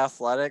they're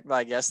athletic, but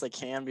I guess they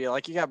can be.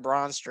 Like you got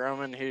Braun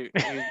Strowman who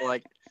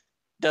like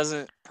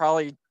doesn't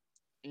probably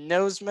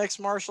knows mixed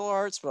martial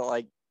arts, but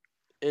like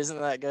isn't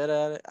that good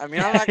at it. I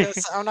mean, I'm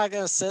not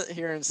gonna sit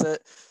here and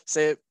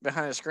say it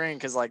behind a screen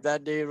because like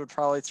that dude would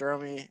probably throw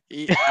me.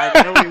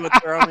 I know he would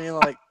throw me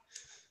like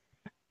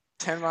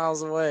 10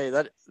 miles away.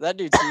 That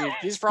dude's huge.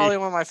 He's probably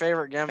one of my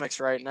favorite gimmicks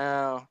right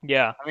now.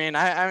 Yeah. I mean,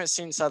 I haven't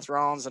seen Seth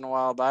Rollins in a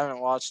while, but I haven't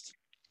watched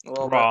a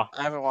little bit. Raw.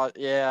 I haven't watched.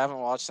 Yeah, I haven't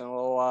watched in a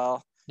little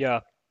while.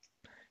 Yeah.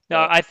 No,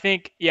 But I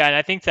think yeah, and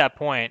I think to that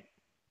point.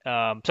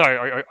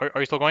 Sorry, are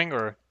you still going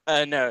or?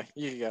 no,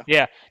 you can go.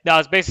 Yeah, no, I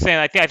was basically saying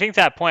I think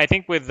to that point, I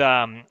think with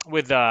Braun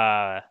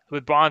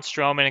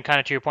Strowman and kind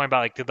of to your point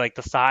about like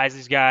the size of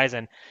these guys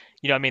and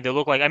I mean they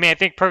look like I mean I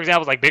think for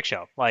example like Big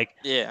Show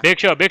Yeah, Big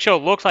Show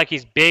looks like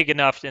he's big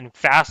enough and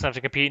fast enough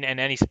to compete in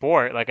any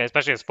sport like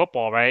especially as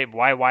football right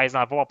why he's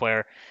not a football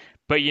player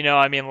but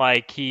I mean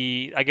like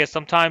he I guess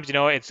sometimes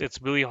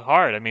it's really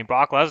hard I mean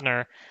Brock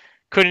Lesnar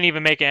couldn't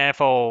even make an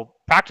NFL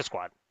practice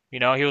squad. He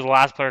was the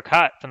last player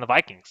cut from the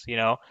Vikings.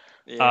 yeah,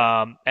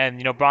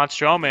 And Braun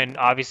Strowman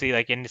obviously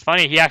and it's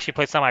funny he actually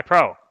played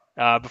semi-pro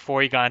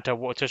before he got into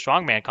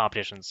strongman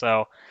competitions.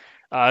 So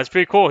it's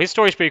pretty cool. His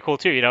story's pretty cool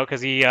too.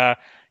 Because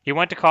he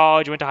went to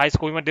college, he went to high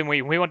school, he went to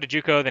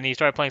JUCO, then he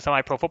started playing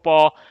semi-pro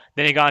football.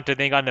 Then he got into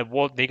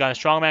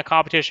strongman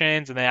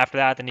competitions, and then after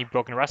that, then he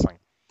broke into wrestling.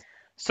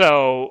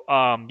 So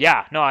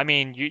yeah, no, I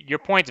mean your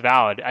point's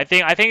valid. I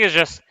think it's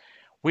just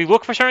we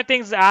look for certain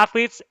things as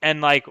athletes,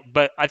 and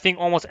but I think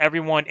almost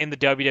everyone in the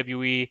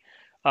WWE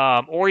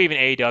or even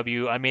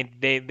AEW, I mean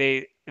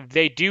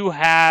they do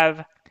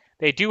have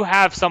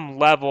some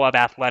level of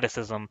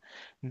athleticism,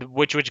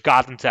 which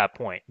got them to that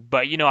point.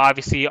 But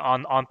obviously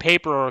on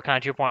paper or kind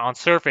of to your point on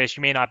surface,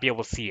 you may not be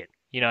able to see it.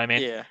 You know what I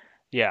mean? yeah,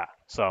 Yeah.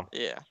 So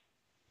yeah.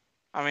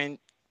 I mean,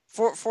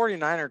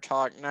 49er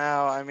talk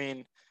now. I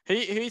mean, who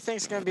do you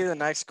think's going to be the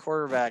next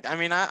quarterback? I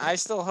mean, I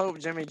still hope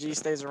Jimmy G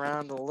stays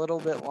around a little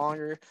bit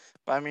longer.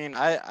 But I mean,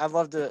 I'd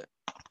love to.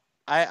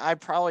 I'd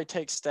probably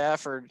take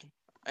Stafford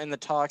in the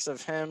talks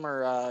of him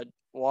or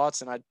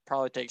Watson. I'd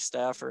probably take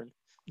Stafford.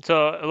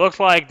 So it looks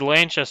like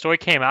Lynch, a story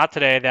came out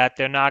today that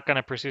they're not going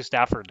to pursue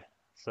Stafford.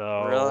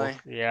 So Really,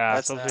 yeah,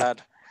 that's so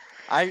sad.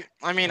 I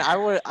mean,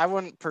 I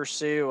wouldn't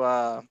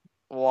pursue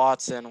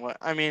Watson.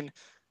 I mean,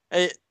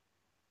 it,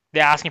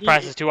 the asking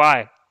price he is too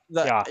high.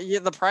 the Yeah, yeah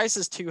the price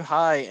is too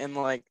high, and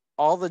like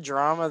all the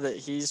drama that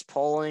he's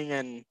pulling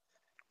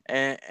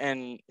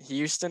and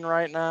Houston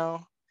right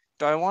now.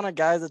 Do I want a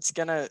guy that's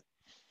gonna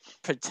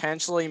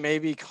potentially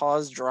maybe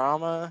cause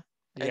drama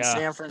in yeah,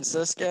 San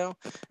Francisco?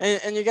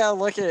 And you gotta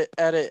look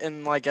at it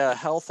in like a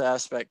health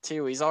aspect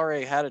too. He's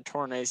already had a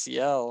torn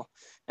ACL,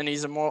 and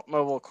he's a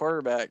mobile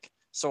quarterback.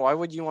 So why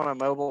would you want a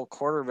mobile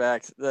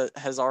quarterback that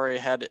has already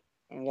had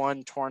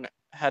one torn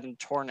had a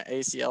torn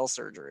ACL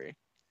surgery.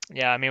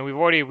 Yeah, I mean,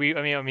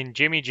 I mean,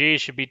 Jimmy G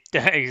should be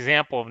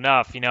example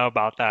enough,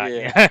 about that.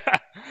 Yeah. Yeah.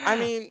 I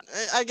mean,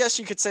 I guess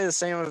you could say the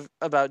same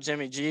about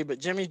Jimmy G, but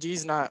Jimmy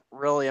G's not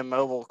really a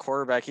mobile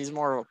quarterback. He's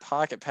more of a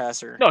pocket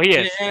passer, No, he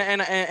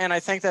and is. and I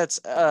think that's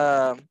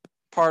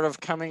part of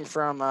coming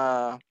from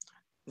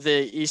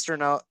the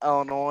Eastern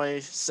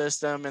Illinois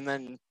system, and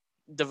then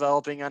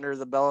developing under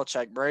the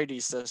Belichick Brady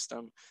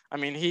system. I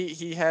mean,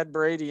 he had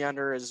Brady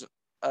under his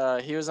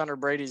he was under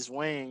Brady's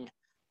wing.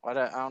 I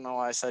don't know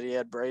why I said he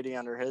had Brady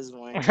under his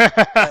wing.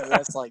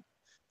 That's like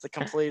the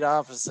complete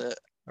opposite.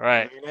 I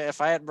Right. mean,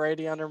 if I had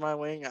Brady under my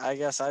wing, I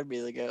guess I'd be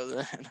the goat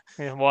then.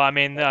 Yeah, well, I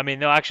mean,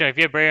 no, actually, if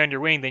you have Brady on your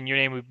wing, then your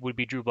name would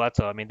be Drew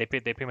Bledsoe. I mean, they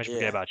pretty much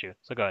forget Yeah, about you.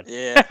 So go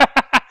yeah,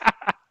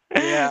 ahead.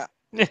 yeah.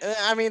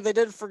 I mean, they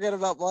did forget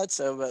about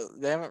Bledsoe,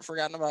 but they haven't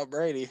forgotten about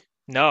Brady.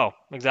 No,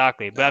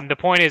 exactly. But No. the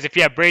point is, if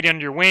you have Brady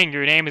under your wing,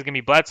 your name is gonna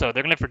be Bledsoe.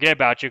 They're gonna forget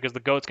about you because the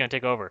goat's gonna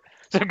take over.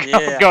 So go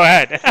Yeah. go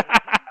ahead.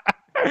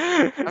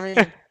 I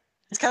mean,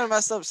 it's kind of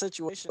messed up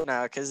situation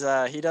now because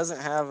he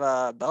doesn't have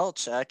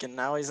Belichick, and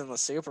now he's in the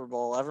Super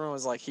Bowl. Everyone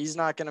was like, he's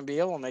not going to be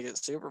able to make it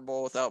Super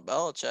Bowl without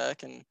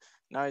Belichick, and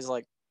now he's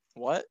like,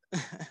 what?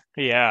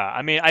 Yeah,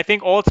 I mean, I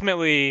think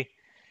ultimately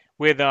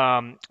with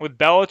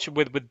Belich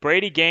with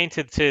Brady getting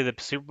to the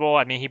Super Bowl,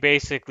 I mean, he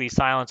basically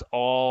silenced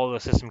all the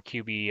system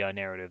QB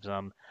narratives.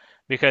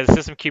 Because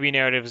system QB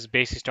narratives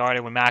basically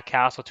started when Matt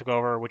Castle took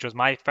over, which was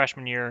my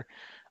freshman year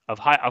of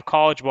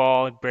college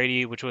ball.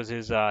 Brady, which was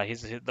his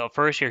the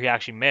first year he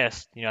actually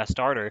missed, as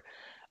starter.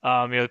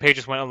 The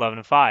Patriots went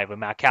 11-5 with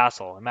Matt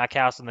Castle, and Matt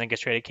Castle then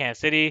gets traded to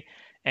Kansas City,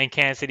 and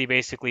Kansas City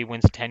basically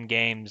wins 10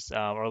 games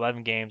or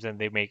 11 games, and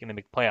they make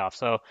playoffs.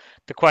 So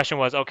the question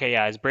was, okay,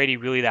 yeah, is Brady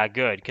really that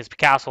good? Because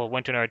Castle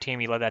went to another team,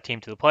 he led that team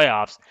to the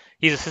playoffs.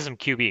 He's a system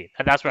QB.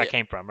 That's where that Yeah,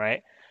 came from,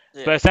 right?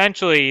 yeah, But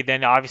essentially,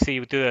 then obviously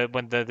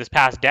this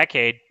past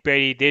decade,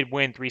 Brady did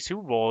win 3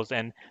 Super Bowls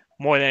and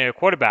more than any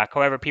quarterback.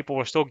 However, people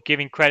were still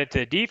giving credit to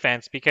the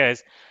defense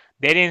because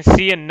they didn't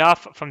see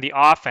enough from the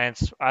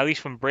offense, at least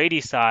from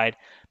Brady's side.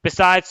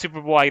 Besides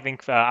Super Bowl, I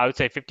think I would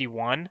say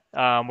 51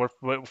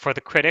 for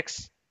the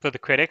critics.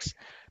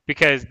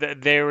 Because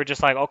they were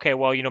just like, okay,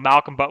 well,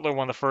 Malcolm Butler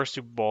won the first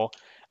Super Bowl,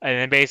 and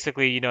then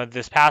basically,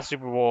 this past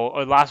Super Bowl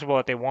or the last Super Bowl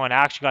that they won, I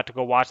actually got to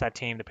go watch that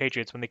team, the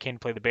Patriots, when they came to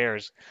play the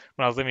Bears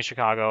when I was living in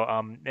Chicago.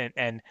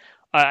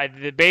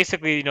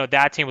 Basically,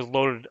 that team was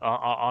loaded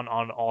on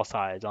all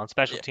sides, on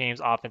special yeah,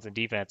 teams, offense, and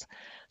defense.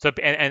 So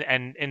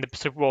and in the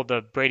Super Bowl,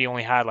 the Brady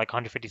only had like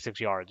 156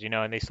 yards,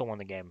 and they still won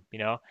the game.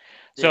 So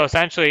yeah,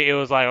 essentially, it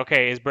was like,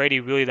 okay, is Brady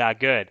really that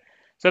good?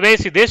 So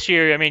basically, this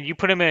year, I mean, you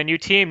put him in a new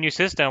team, new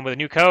system, with a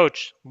new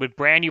coach, with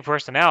brand new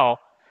personnel.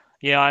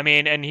 I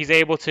mean, and he's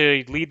able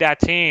to lead that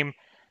team,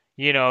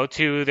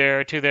 to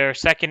their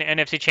second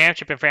NFC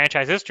championship in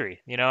franchise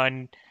history,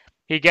 and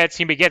he gets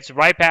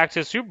right back to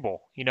the Super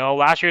Bowl.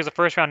 Last year was the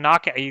first round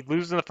knockout. He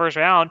loses in the first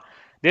round.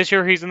 This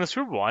year he's in the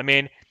Super Bowl. I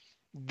mean,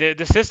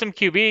 the system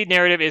QB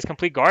narrative is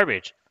complete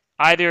garbage.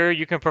 Either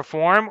you can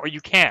perform or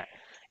you can't.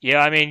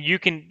 I mean, you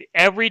can.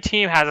 Every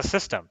team has a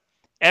system.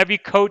 Every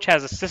coach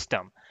has a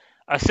system.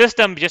 A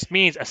system just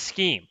means a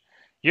scheme.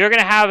 You're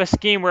gonna have a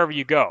scheme wherever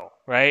you go,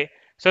 right?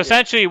 So yeah,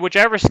 essentially,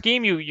 whichever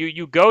scheme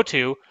you go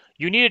to,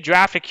 you need to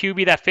draft a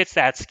QB that fits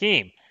that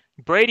scheme.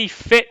 Brady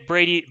fit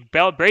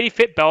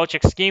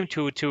Belichick's scheme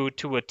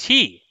to a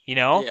T.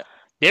 yeah,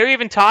 They were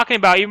even talking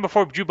about even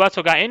before Drew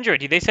Bledsoe got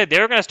injured. They said they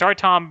were going to start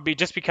Tom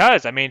just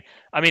because. I mean,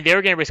 they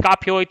were going to.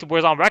 Scott Pioli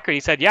was on record. He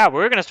said, "Yeah,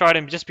 we're going to start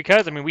him just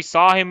because." I mean, we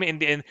saw him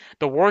in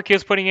the work he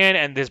was putting in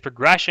and his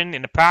progression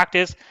in the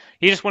practice.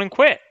 He just wouldn't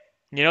quit.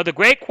 The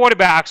great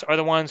quarterbacks are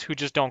the ones who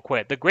just don't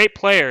quit. The great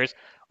players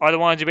are the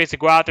ones who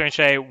basically go out there and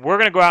say, "We're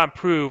going to go out and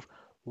prove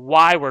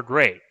why we're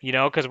great."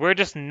 Because we're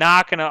just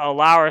not going to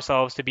allow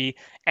ourselves to be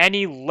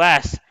any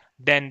less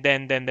than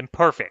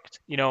perfect.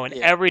 In yeah,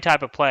 every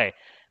type of play.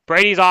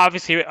 Brady's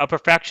obviously a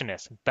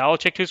perfectionist.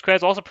 Belichick, to his credit,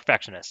 is also a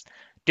perfectionist.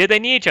 Did they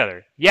need each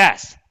other?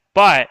 Yes.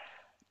 But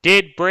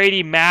did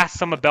Brady mask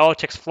some of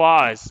Belichick's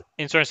flaws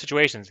in certain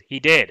situations? He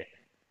did.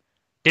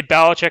 Did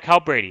Belichick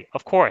help Brady?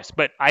 Of course.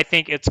 But I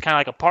think it's kind of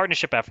like a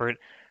partnership effort.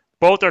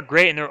 Both are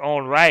great in their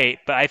own right,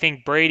 but I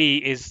think Brady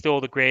is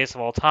still the greatest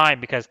of all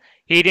time because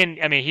he didn't.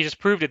 I mean, he just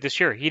proved it this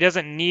year. He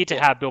doesn't need to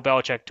yeah, have Bill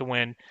Belichick to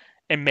win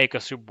and make a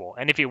Super Bowl.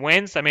 And if he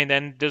wins, I mean,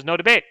 then there's no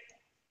debate.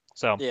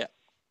 So, yeah.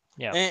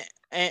 yeah.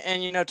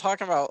 And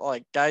talking about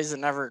like guys that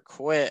never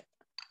quit.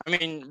 I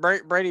mean,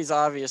 Brady's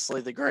obviously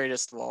the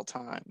greatest of all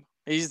time.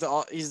 He's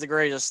the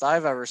greatest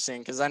I've ever seen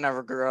because I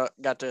never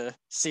got to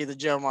see the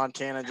Joe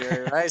Montana,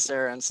 Jerry Rice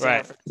era in San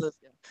Right.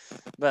 Francisco.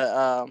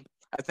 But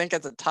I think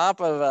at the top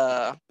of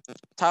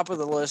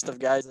the list of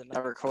guys that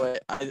never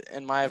quit,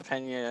 in my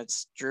opinion,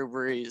 it's Drew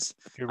Brees.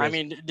 Drew I Brees.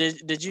 mean,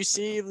 did you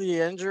see the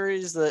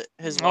injuries that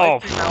his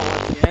wife Oh, came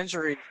out with the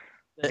injury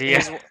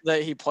the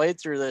that he played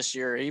through this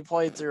year? He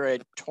played through a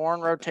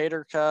torn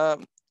rotator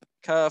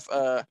cuff.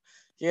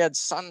 He had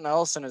something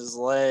else in his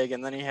leg,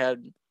 and then he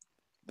had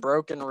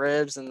broken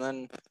ribs, and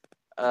then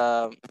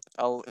uh,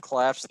 a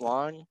collapsed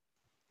lung.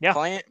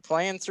 Yeah,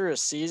 playing through a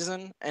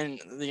season, and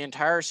the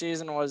entire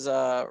season was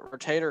a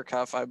rotator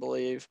cuff, I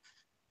believe,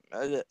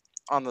 uh,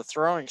 on the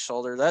throwing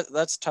shoulder.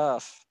 That's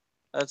tough.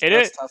 it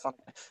That's is. tough on.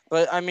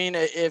 But I mean,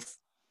 if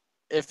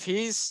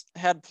he's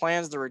had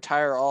plans to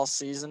retire all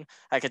season,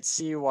 I could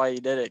see why he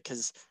did it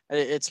because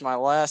it's my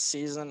last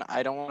season.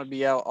 I don't want to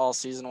be out all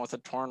season with a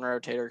torn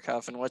rotator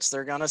cuff, in which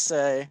they're gonna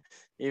say,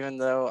 even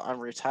though I'm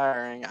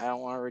retiring, I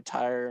don't want to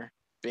retire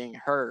being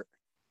hurt,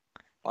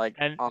 like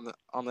And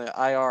on the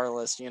IR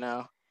list, you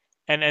know.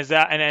 and as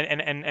that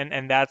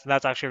and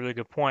that's actually a really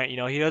good point.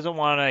 He doesn't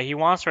want to. He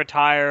wants to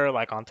retire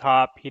like on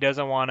top. He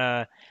doesn't want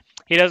to.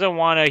 He doesn't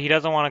want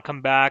to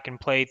come back and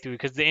play through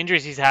because the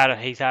injuries he's had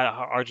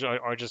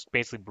are just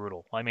basically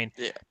brutal. I mean,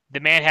 Yeah, the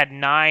man had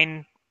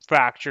nine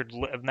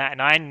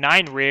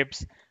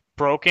ribs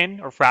broken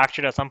or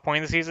fractured at some point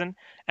in the season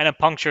and a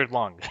punctured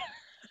lung.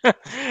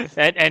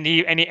 And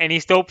he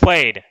still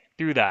played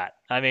through that.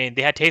 I mean,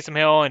 they had Taysom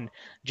Hill and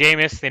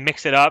Jameis. They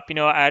mixed it up,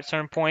 at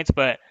certain points.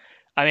 But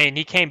I mean,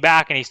 he came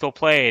back and he still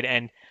played.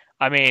 And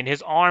I mean,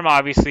 his arm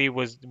obviously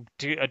was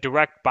a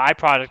direct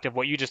byproduct of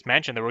what you just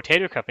mentioned, the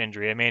rotator cuff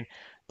injury. I mean,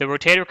 the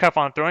rotator cuff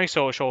on throwing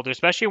shoulder,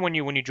 especially when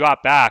you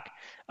drop back.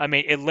 I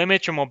mean, it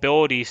limits your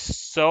mobility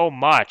so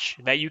much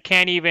that you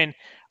can't even.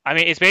 I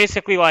mean, it's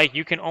basically like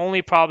you can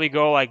only probably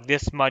go like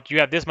this much. You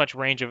have this much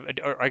range of,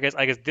 or I guess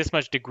this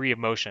much degree of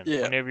motion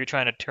yeah, whenever you're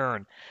trying to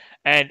turn,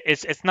 and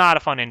it's not a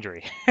fun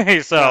injury.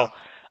 So, no,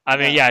 I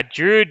mean, no, yeah,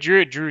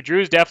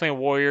 Drew's definitely a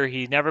warrior.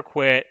 He never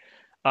quit.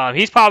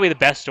 He's probably the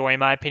best story in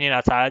my opinion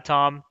outside of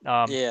Tom.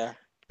 yeah,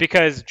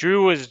 Because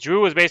Drew was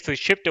basically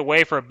shipped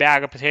away for a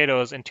bag of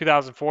potatoes in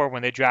 2004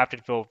 when they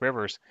drafted Phil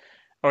Rivers,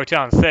 or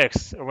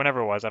 2006 or whenever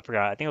it was. I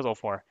forgot. I think it was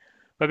 '04.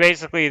 But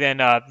basically, then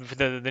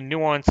the New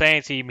Orleans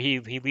Saints, he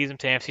leads them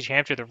to NFC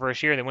Championship the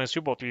first year. They win a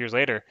Super Bowl 3 years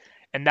later,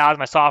 and that was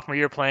my sophomore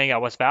year playing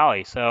at West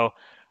Valley. So,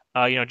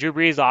 Drew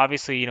Brees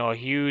obviously, a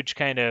huge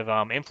kind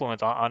of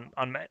influence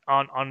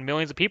on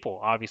millions of people,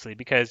 obviously,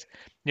 because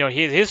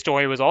his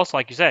story was also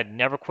like you said,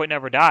 never quit,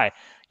 never die.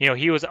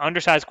 He was an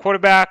undersized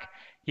quarterback.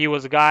 He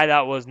was a guy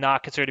that was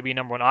not considered to be a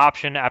number one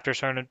option after a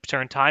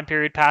certain time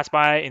period passed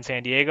by in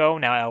San Diego,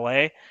 now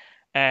LA,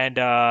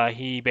 and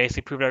he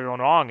basically proved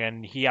everyone wrong,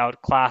 and he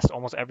outclassed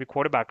almost every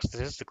quarterback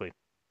statistically.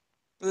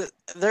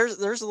 there's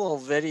a little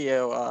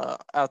video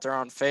out there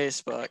on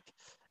Facebook,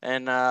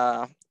 and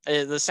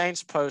the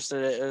Saints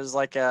posted it. It was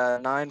like a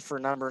nine for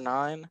number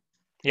nine,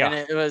 and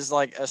Yeah, it was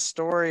like a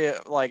story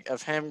like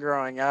of him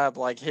growing up.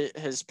 Like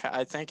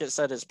I think it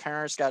said his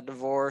parents got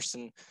divorced,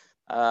 and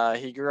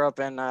he grew up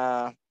in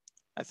I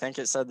think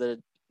it said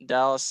the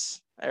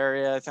Dallas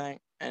area, I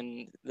think,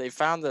 and they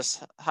found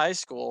this high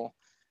school.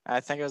 I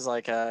think it was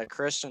like a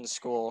Christian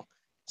school,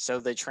 so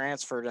they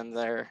transferred him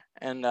there.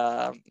 And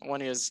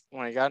when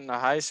he got into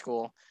high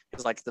school, he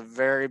was like the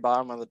very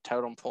bottom of the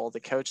totem pole. The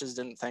coaches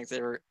didn't think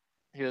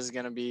he was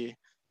going to be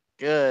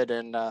good,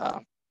 and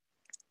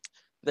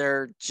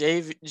their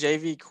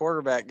JV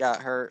quarterback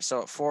got hurt, so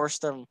it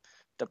forced him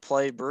to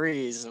play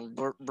Breeze, and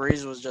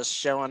Breeze was just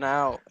showing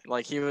out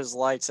like he was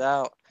lights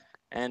out,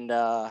 and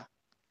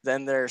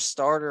then their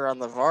starter on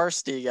the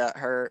varsity got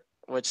hurt,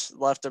 which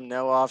left him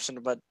no option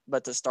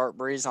but to start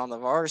Breeze on the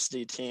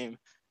varsity team,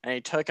 and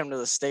he took him to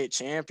the state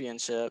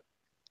championship,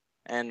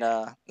 and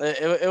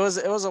it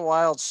was a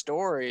wild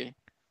story.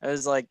 It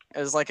was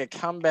like a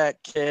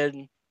comeback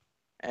kid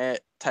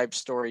type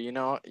story, you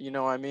know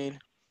what I mean?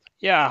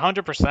 yeah,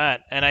 100%.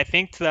 And I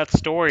think to that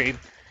story,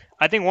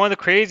 I think one of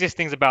the craziest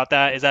things about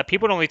that is that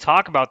people don't really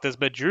talk about this,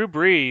 but Drew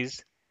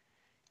Brees,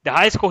 the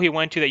high school he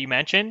went to that you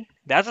mentioned,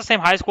 that's the same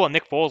high school that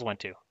Nick Foles went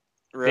to.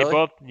 Really?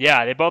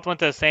 They both went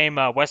to the same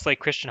Westlake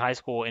Christian High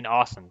School in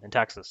Austin, in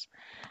Texas.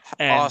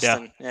 And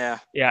Austin, yeah.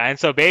 yeah, and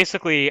so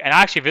basically, and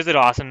I actually visited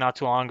Austin not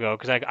too long ago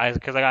because I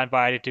got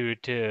invited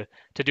to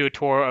do a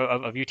tour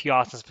of UT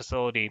Austin's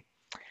facility,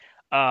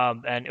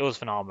 and it was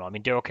phenomenal. I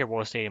mean, Darrell K.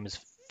 Royal Stadium is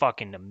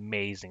fucking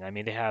amazing. I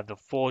mean, they have the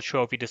full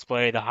trophy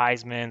display, the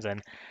Heisman's,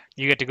 and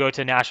you get to go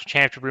to the national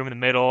championship room in the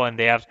middle, and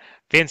they have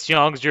Vince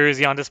Young's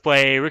jersey on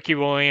display, Ricky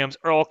Williams,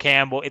 Earl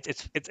Campbell.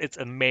 It's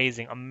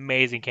amazing,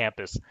 amazing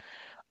campus.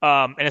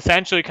 And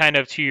essentially, kind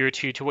of to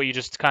what you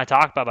just kind of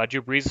talked about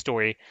Drew Brees'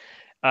 story.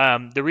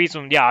 The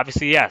reason, yeah,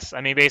 obviously, yes.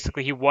 I mean,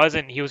 basically, he was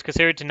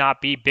considered to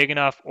not be big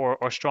enough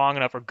or strong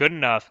enough or good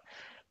enough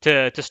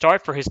to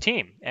start for his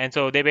team. And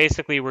so they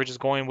basically were just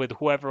going with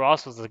whoever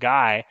else was the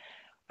guy.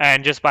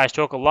 And just by a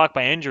stroke of luck,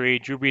 by injury,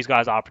 Drew Brees got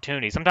his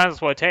opportunity. Sometimes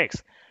that's what it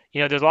takes.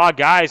 There's a lot of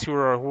guys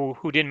who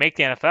didn't make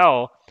the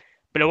NFL,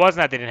 but it wasn't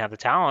that they didn't have the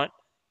talent.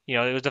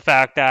 It was the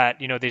fact that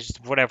they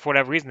just for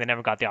whatever reason they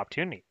never got the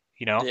opportunity.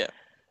 Yeah.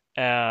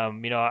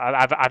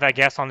 I've had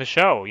guests on the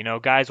show.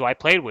 Guys who I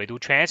played with who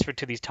transferred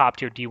to these top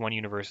tier D1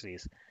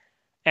 universities,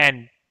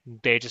 and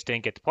they just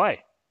didn't get to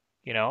play.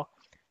 You know,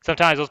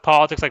 Sometimes those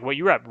politics, like what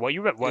Yeah.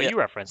 you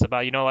referenced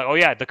about, like, oh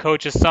yeah, the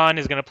coach's son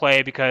is gonna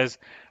play because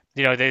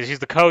he's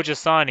the coach's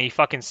son. He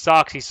fucking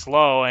sucks. He's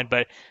slow,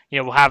 but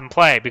we'll have him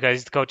play because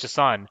he's the coach's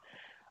son.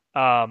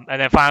 And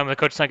then finally, when the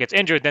coach's son gets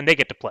injured, then they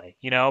get to play,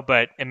 you know.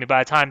 But I mean,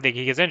 by the time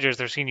he gets injured, it's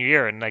their senior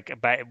year, and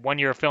like by 1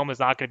 year of film is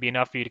not going to be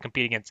enough for you to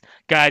compete against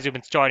guys who've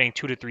been starting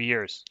 2 to 3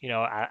 years, you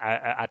know,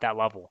 at that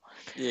level.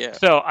 Yeah.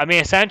 So I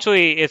mean,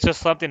 essentially, it's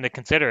just something to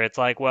consider. It's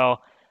like,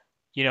 well,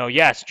 you know,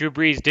 yes, Drew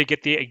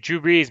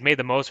Brees made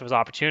the most of his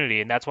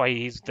opportunity, and that's why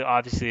he's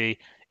obviously,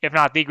 if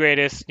not the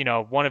greatest, you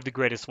know, one of the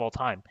greatest of all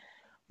time.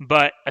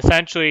 But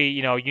essentially,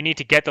 you know, you need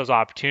to get those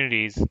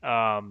opportunities.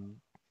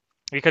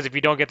 Because if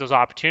you don't get those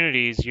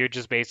opportunities, you're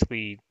just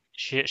basically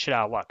shit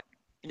out of luck,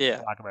 Yeah.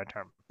 for lack of a better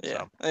term.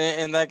 Yeah, So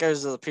and that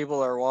goes to the people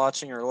that are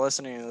watching or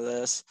listening to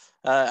this.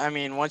 I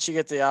mean, once you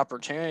get the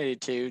opportunity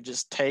to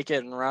just take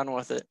it and run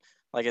with it,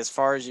 like as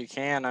far as you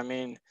can. I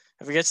mean,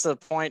 if it gets to the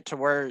point to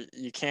where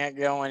you can't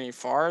go any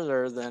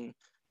farther, then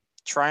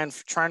try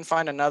and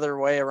find another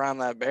way around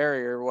that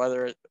barrier.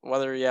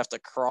 Whether you have to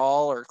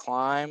crawl or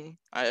climb.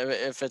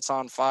 If it's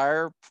on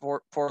fire,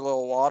 pour a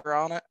little water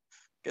on it,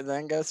 and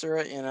then go through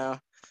it.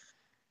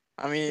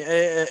 I mean,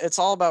 it's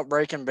all about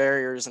breaking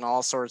barriers in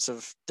all sorts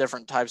of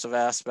different types of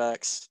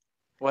aspects.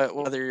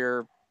 Whether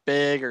you're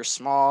big or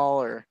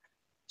small or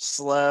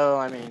slow,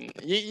 I mean,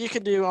 you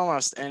could do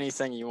almost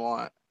anything you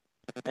want,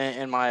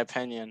 in my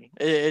opinion.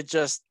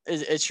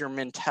 It's your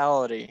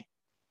mentality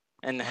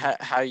and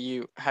how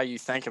you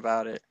think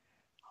about it.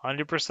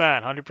 100%,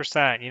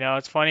 100%. You know,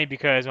 it's funny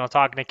because when I was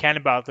talking to Ken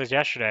about this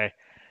yesterday,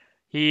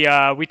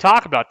 we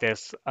talk about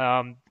this.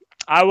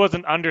 I was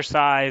an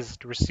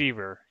undersized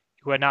receiver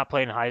who had not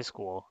played in high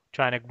school,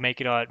 trying to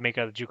make it at the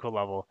JUCO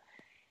level.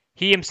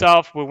 He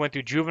himself went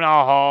through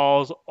juvenile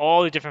halls,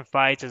 all the different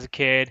fights as a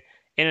kid,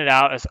 in and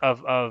out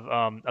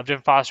of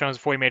different foster homes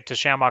before he made it to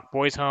Shamrock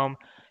Boys Home,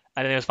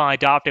 and then he was finally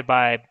adopted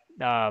by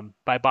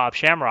Bob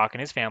Shamrock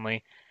and his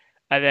family.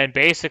 And then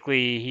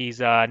basically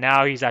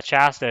now he's at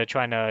Shasta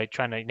trying to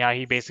now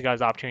he basically got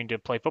his opportunity to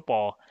play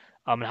football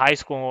in high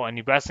school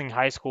and wrestling in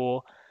high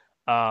school.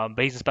 But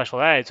he's in special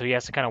ed, so he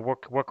has to kind of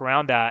work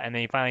around that. And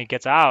then he finally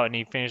gets out and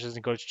he finishes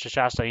and goes to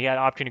Shasta. He had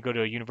an opportunity to go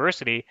to a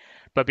university,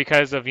 but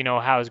because of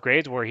how his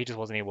grades were, he just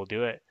wasn't able to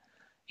do it.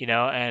 You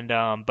know,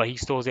 and but he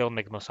still was able to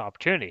make the most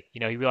opportunity.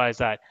 You know, he realized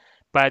that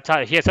by the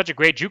time he had such a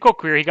great JUCO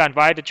career, he got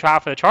invited to try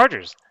out for the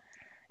Chargers.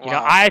 You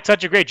know, Wow. I had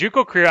such a great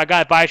JUCO career, I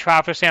got invited to try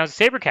out for the San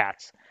Jose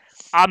SaberCats.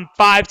 I'm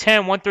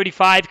 5'10",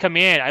 135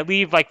 coming in. I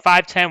leave like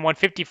 5'10",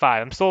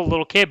 155. I'm still a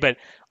little kid, but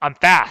I'm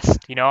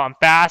fast. You know, I'm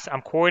fast.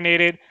 I'm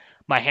coordinated.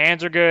 My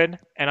hands are good,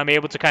 and I'm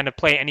able to kind of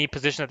play any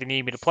position that they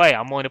need me to play.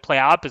 I'm willing to play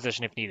out of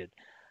position if needed.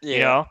 You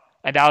Yeah. know,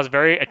 and that was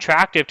very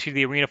attractive to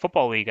the Arena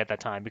Football League at that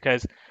time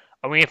because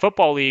Arena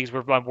Football leagues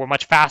were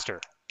much faster.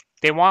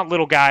 They want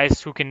little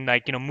guys who can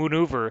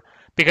maneuver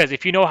because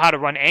if you know how to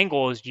run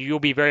angles, you'll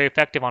be very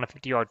effective on a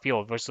 50-yard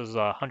field versus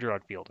a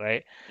 100-yard field,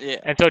 right? Yeah.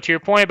 And so to your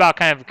point about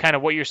kind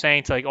of what you're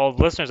saying to like all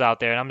the listeners out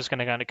there, and I'm just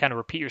gonna kind of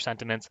repeat your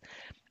sentiments.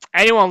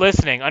 Anyone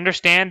listening,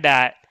 understand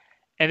that,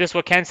 and this is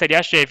what Ken said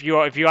yesterday. If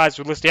you guys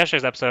listened to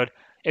yesterday's episode,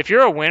 if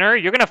you're a winner,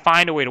 you're gonna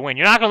find a way to win.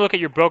 You're not gonna look at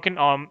your broken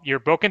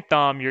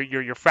thumb,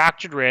 your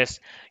fractured wrist.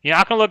 You're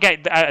not gonna look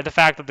at the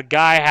fact that the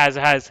guy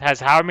has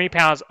how many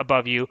pounds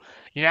above you.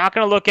 You're not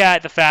gonna look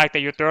at the fact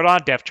that you're third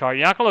on a depth chart.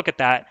 You're not gonna look at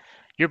that.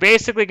 You're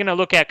basically going to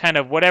look at kind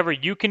of whatever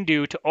you can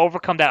do to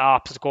overcome that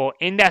obstacle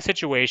in that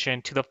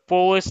situation to the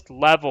fullest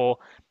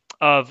level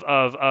of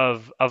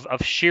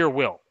sheer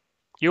will.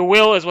 Your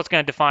will is what's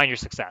going to define your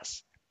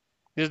success.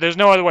 There's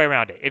no other way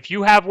around it. If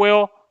you have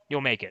will,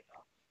 you'll make it.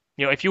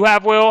 You know, if you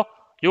have will,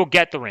 you'll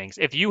get the rings.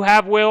 If you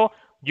have will,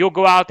 you'll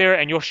go out there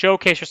and you'll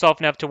showcase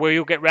yourself enough to where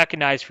you'll get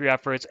recognized for your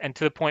efforts and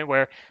to the point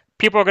where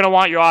people are going to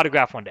want your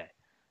autograph one day.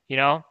 You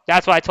know,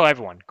 that's what I tell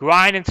everyone.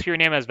 Grind until your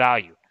name has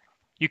value.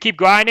 You keep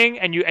grinding,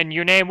 and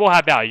your name will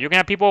have value. You're gonna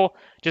have people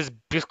just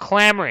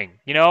clamoring,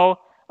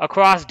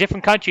 across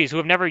different countries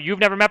you've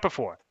never met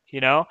before,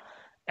 And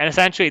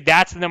essentially,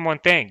 that's the number one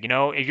thing,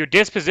 If your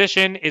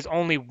disposition is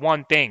only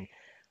one thing,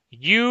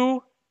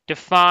 you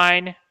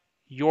define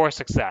your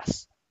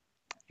success.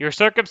 Your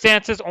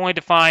circumstances only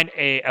define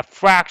a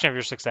fraction of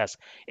your success.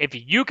 If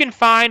you can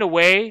find a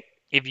way,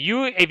 if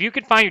you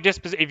can find your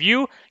disposition, if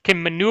you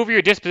can maneuver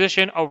your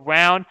disposition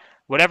around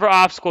whatever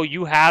obstacle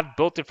you have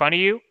built in front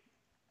of you,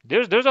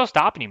 there's no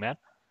stopping you, man.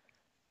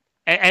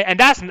 And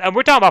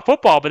we're talking about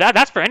football, but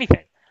that's for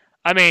anything.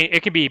 I mean,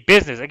 it can be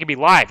business, it can be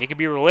life, it can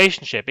be a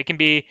relationship, it can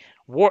be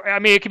war. I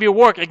mean, it can be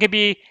work, it can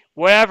be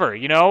whatever.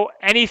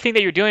 Anything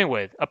that you're dealing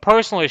with, a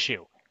personal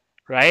issue,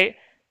 right?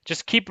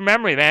 Just keep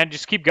remembering, man.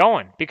 Just keep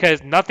going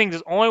because nothing.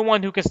 There's only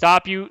one who can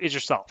stop you is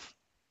yourself,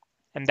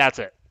 and that's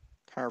it.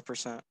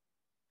 100%.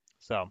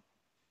 So,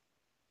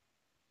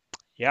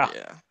 yeah.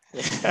 Yeah.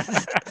 Yeah.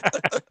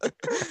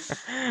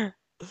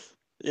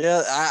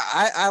 Yeah,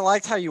 I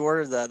liked how you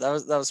worded that.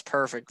 That was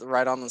perfect,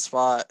 right on the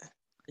spot.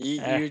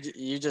 You Eh,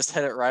 you just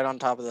hit it right on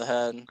top of the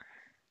head,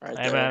 right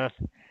hey there. man,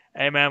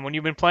 hey man. When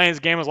you've been playing this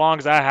game as long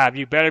as I have,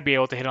 you better be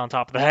able to hit on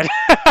top of the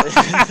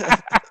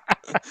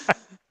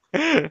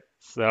head.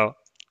 So.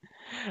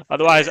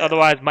 Otherwise,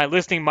 Yeah, my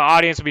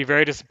audience would be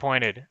very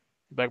disappointed.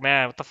 Like,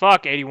 man, what the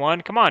fuck,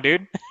 81? Come on,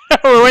 dude.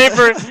 We're waiting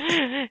for.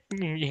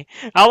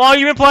 How long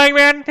you been playing,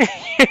 man?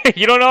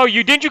 You don't know?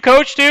 You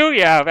coach too?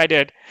 Yeah, I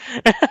did.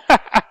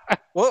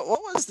 What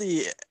was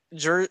the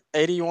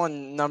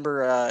 81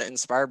 number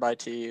inspired by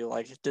to you?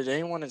 Like, did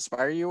anyone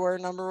inspire you to wear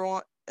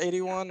number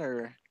 81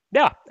 or?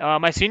 Yeah,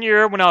 my senior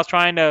year when I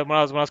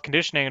was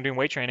conditioning and doing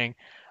weight training,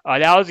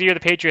 that was the year the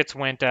Patriots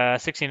went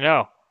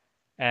 16-0,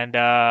 and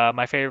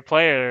my favorite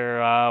player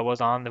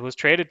was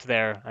traded to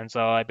there, and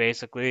so I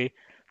basically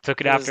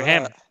took it Who was after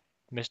that? him,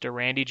 Mr.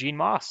 Randy Gene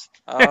Moss.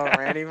 Oh,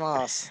 Randy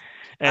Moss.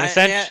 And I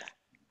yeah, essentially,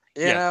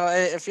 you yeah, know,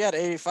 if you had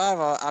 85,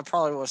 I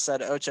probably would have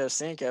said Ocho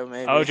Cinco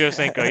maybe. Ocho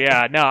Cinco.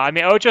 Yeah, no, I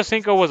mean Ocho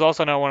Cinco was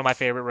also not one of my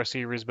favorite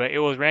receivers, but it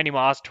was Randy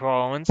Moss,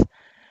 Terrell Owens.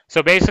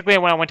 So basically,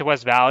 when I went to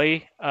West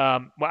Valley,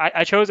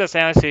 I chose that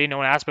San City. No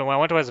one asked me. When I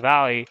went to West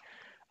Valley,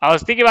 I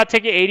was thinking about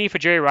taking 80 for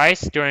Jerry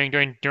Rice during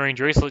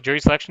jury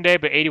selection day,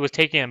 but 80 was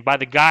taken by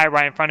the guy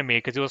right in front of me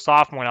because he was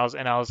sophomore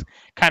and I was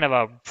kind of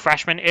a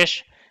freshman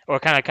ish or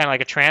kind of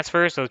like a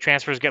transfer, so the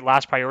transfers get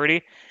last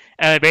priority.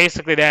 And then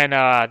basically then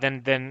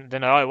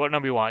oh, what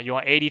number you want? You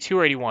want 82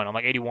 or 81? I'm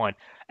like 81.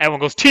 Everyone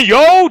goes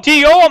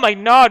T.O. I'm like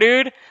no,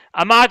 dude.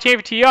 I'm not taking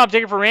for T.O. I'm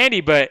taking for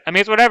Randy, but I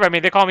mean it's whatever. I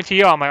mean they call me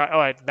T.O. I'm like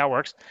oh that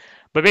works.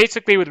 But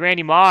basically with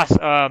Randy Moss,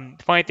 the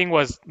funny thing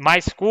was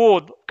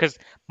because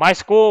my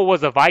school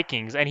was the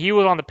Vikings, and he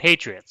was on the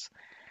Patriots.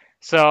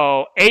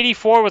 So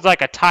 84 was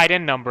like a tight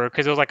end number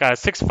because it was like a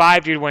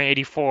 6'5" dude wearing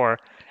 84.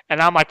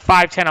 And I'm like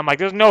 5'10". I'm like,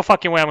 there's no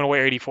fucking way I'm going to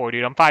wear 84,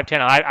 dude. I'm 5'10".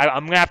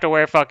 I'm going to have to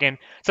wear fucking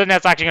something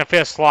that's actually going to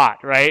fit a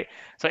slot, right?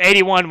 So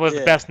 81 was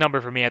the Yeah. best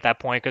number for me at that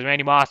point because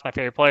Randy Moss, my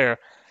favorite player.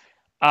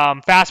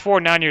 Fast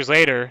forward 9 years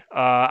later,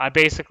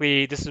 this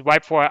is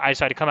right before I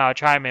decided to come out of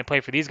retirement and play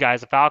for these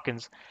guys, the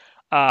Falcons.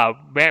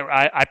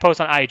 I post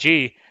on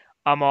IG.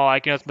 I'm all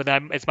like,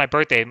 it's my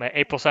birthday, my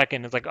April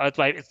 2nd. It's like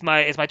it's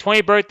my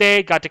 20th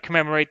birthday. Got to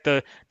commemorate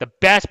the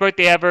best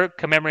birthday ever,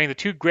 commemorating the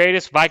two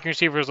greatest Viking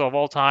receivers of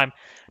all time.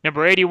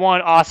 Number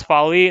 81, Asif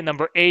Ali, and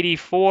number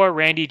 84,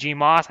 Randy G.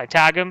 Moss. I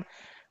tag him.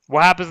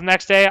 What happens the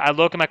next day? I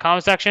look in my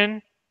comment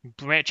section.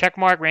 Check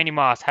mark Randy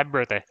Moss. Happy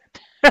birthday.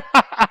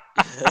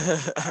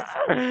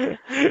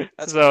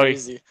 That's So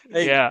crazy.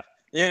 Hey, yeah.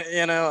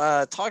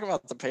 talking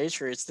about the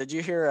Patriots, did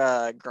you hear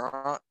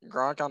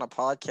Gronk on a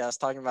podcast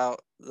talking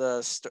about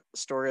the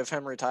story of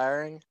him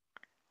retiring?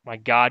 My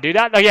God, dude.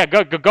 Yeah,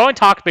 go and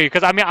talk to me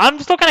because I mean I'm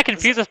still kind of So,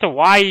 confused as to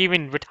why he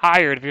even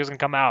retired if he was gonna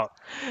come out.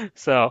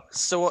 So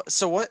so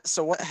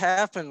what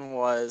happened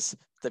was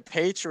the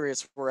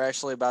Patriots were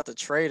actually about to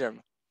trade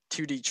him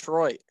to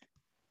Detroit,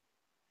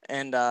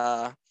 and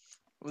that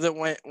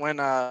when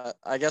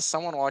I guess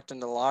someone walked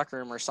into the locker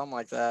room or something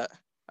like that,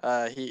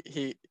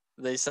 he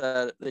they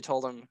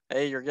told him,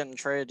 "Hey, you're getting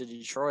traded to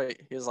Detroit."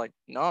 He was like,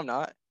 "No, I'm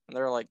not," and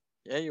they're like,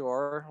 "Yeah, you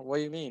are. What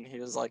do you mean?" He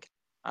was like,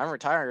 "I'm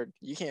retired.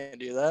 You can't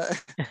do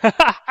that."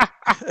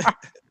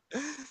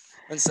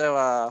 And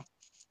so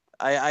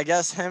I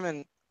guess him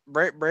and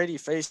Brady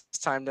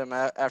FaceTimed him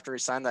after he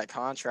signed that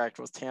contract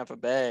with Tampa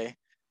Bay.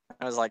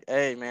 I was like,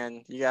 "Hey,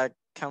 man, you gotta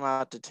come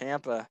out to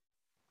Tampa.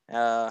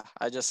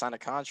 I just signed a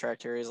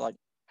contract here." He's like,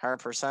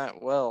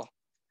 "100% will."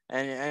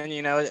 And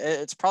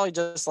it's probably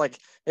just like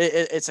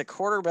it's a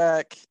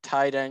quarterback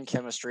tight end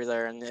chemistry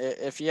there, and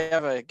if you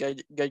have a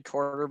good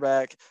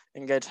quarterback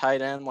and good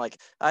tight end, like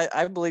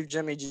I believe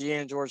Jimmy G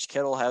and George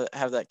Kittle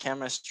have that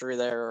chemistry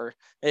there, or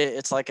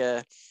it's like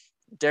a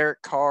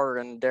Derek Carr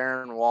and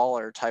Darren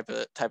Waller type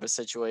of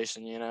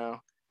situation,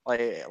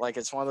 like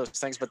it's one of those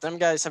things. But them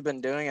guys have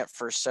been doing it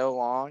for so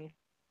long,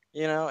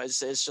 it's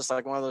just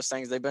like one of those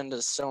things. They've been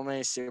to so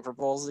many Super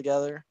Bowls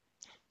together,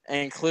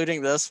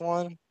 including this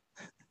one.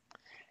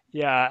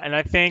 yeah, and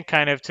I think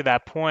kind of to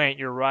that point,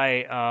 you're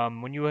right.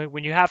 When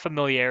you have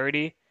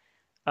familiarity,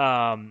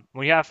 when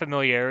you have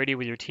familiarity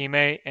with your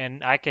teammate,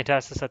 and I can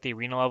test this at the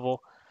arena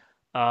level,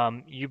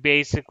 you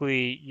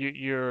basically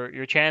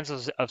your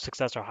chances of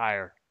success are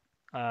higher.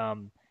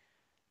 Um,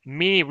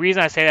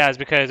 reason I say that is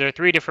because there are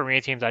three different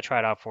arena teams I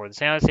tried out for: the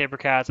San Jose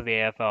SaberCats of the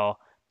AFL,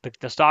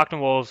 the Stockton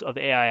Wolves of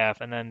the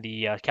AIF, and then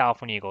the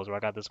California Eagles, where I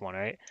got this one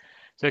right.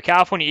 So the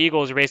California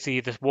Eagles are basically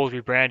the Wolves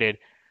rebranded.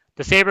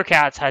 The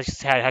SaberCats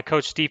had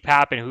coach Steve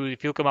Pappen, who,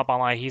 if you look him up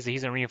online, he's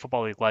an Arena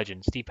Football League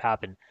legend, Steve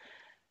Pappen,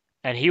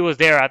 and he was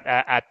there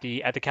at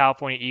the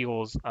California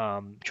Eagles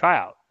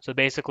tryout. So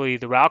basically,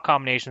 the route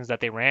combinations that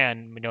they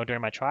ran,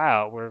 during my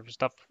tryout were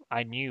stuff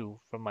I knew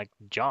from like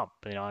jump.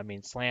 I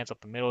mean slants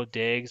up the middle,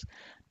 digs,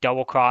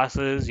 double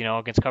crosses,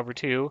 against cover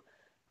two,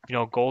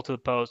 goal to the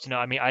post.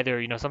 I mean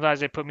either sometimes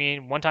they put me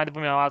in one time they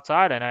put me on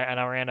outside and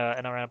I ran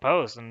a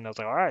post and I was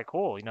like, all right,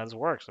 cool, this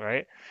works,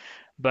 right?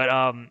 But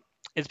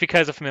it's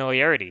because of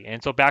familiarity.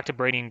 And so back to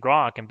Brady and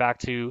Gronk, and back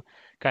to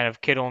kind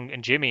of Kittle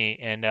and Jimmy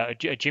and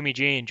Jimmy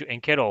G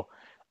and Kittle.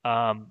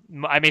 I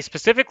mean,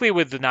 specifically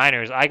with the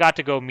Niners, I got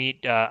to go to the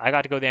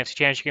NFC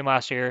Championship game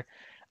last year.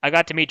 I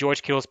got to meet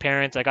George Kittle's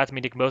parents. I got to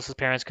meet Nick Bosa's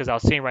parents because I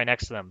was sitting right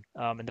next to them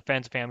in the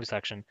friends and family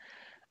section.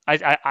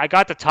 I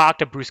got to talk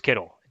to Bruce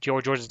Kittle,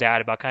 George's dad,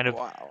 about kind of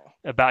Wow.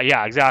 about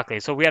yeah, exactly.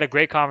 So we had a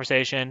great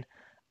conversation.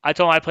 I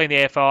told him I play in the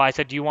AFL. I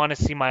said, do you want to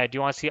see,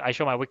 I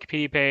show my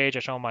Wikipedia page. I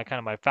show him my kind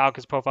of my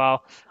Falcons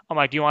profile. I'm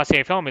like, do you want to see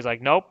a film? He's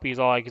like, nope. He's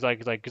like,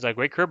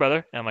 great career,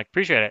 brother. And I'm like,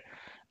 appreciate it.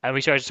 And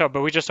we just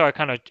started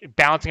kind of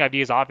bouncing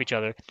ideas off each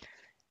other.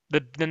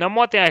 The number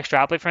one thing I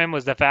extrapolated from him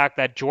was the fact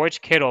that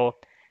George Kittle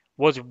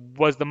was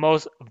the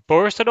most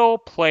versatile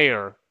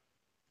player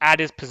at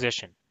his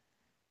position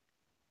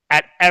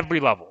at every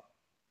level,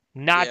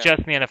 not Yeah, just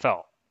in the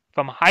NFL.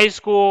 From high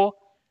school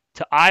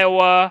to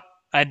Iowa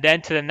and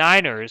then to the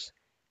Niners,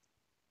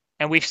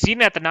 and we've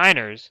seen at the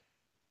Niners,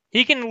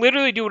 he can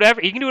literally do whatever.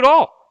 He can do it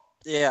all.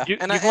 yeah, You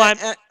can line,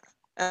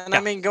 and I yeah,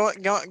 mean,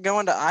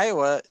 going to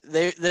Iowa,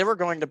 they were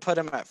going to put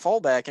him at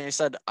fullback, and he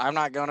said, "I'm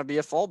not going to be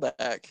a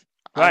fullback.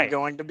 I'm right.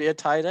 going to be a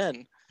tight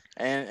end."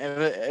 And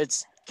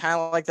it's kind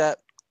of like that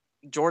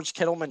George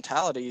Kittle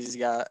mentality he's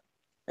got.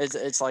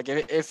 It's like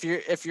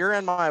if you're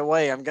in my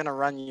way, I'm gonna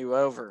run you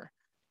over.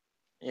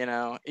 You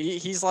know,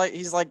 he's like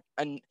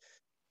a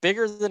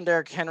bigger than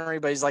Derrick Henry,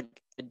 but he's like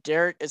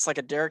Derrick. It's like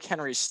a Derrick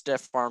Henry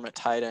stiff arm at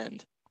tight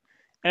end.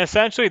 And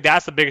essentially,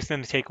 that's the biggest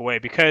thing to take away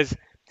because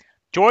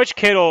George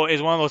Kittle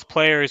is one of those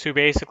players who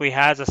basically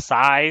has a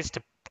size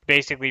to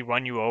basically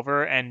run you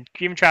over. And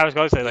even Travis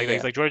Kelce said, like, he's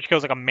Yeah, like, George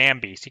Kittle's like a man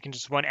beast. He can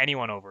just run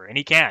anyone over, and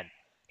he can.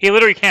 He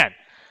literally can.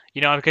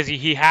 Because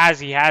he has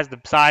the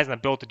size and the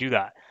build to do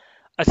that.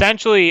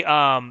 Essentially,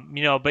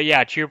 but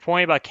yeah, to your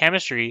point about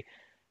chemistry,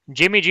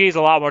 Jimmy G is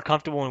a lot more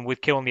comfortable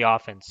with Kittle in the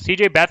offense.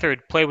 CJ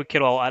Beathard played with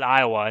Kittle at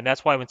Iowa, and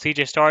that's why when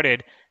CJ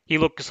started, he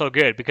looked so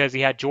good because he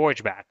had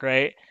George back,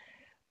 right?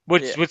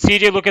 yeah. Would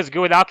CJ look as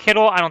good without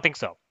Kittle? I don't think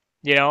so.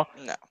 You know,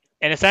 No,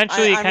 and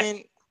essentially, I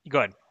mean,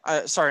 good.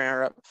 sorry to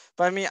interrupt,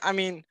 but I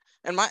mean,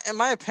 in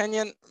my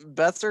opinion,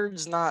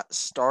 Bethard's not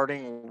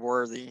starting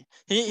worthy.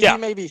 He Yeah,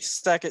 may be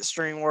second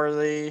string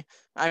worthy.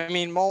 I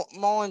mean,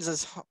 Mullins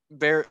is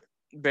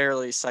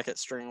barely second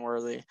string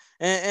worthy,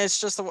 and it's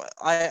just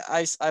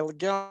I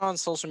get on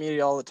social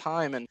media all the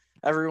time, and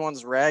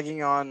everyone's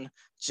ragging on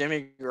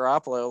Jimmy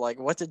Garoppolo. Like,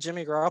 what did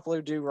Jimmy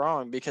Garoppolo do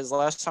wrong? Because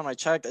last time I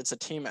checked, it's a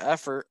team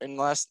effort, and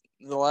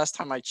the last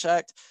time I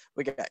checked,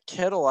 we got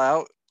Kittle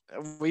out.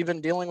 We've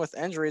been dealing with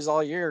injuries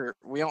all year.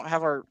 We don't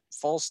have our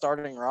full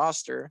starting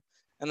roster.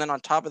 And then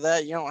on top of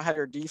that, you don't have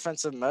your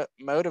defensive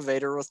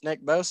motivator with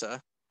Nick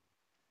Bosa.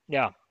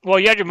 yeah. Well,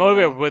 you had your You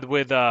motivator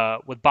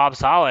know? with Bob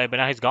Saleh, but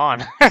now he's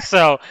gone.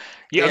 So,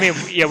 yeah, I Yeah. mean,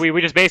 yeah,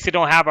 we just basically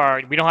don't have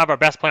our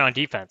best player on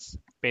defense.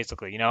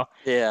 Basically,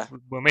 Yeah.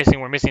 we're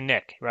missing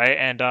Nick, right?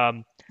 And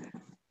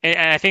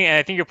I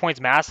think your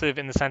point's massive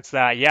in the sense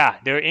that yeah,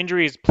 their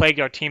injuries plagued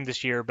our team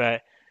this year,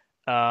 but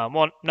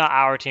well, not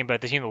our team,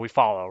 but the team that we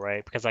follow,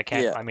 right? Because I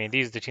can't. Yeah. I mean,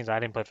 these are the teams I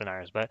didn't play for the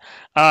Niners, but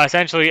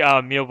essentially,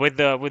 with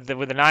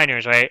the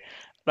Niners, right?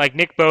 Like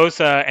Nick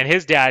Bosa and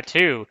his dad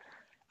too.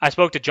 I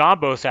spoke to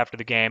John Bosa after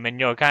the game, and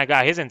kind of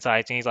got his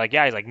insights, and he's like,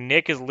 yeah, he's like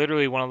Nick is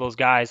literally one of those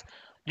guys.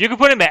 You can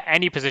put him at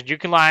any position. You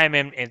can line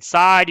him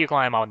inside. You can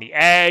line him on the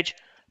edge.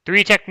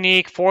 3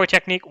 technique, 4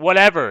 technique,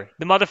 whatever.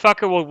 The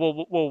motherfucker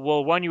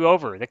will run you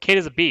over. The kid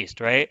is a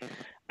beast, right?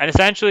 And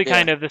essentially, Yeah.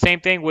 kind of the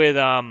same thing with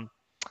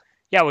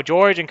with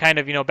George and kind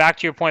of, back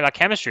to your point about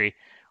chemistry.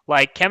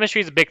 Like, chemistry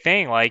is a big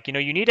thing. Like, you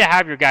need to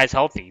have your guys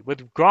healthy.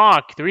 With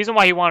Gronk, the reason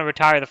why he wanted to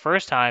retire the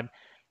first time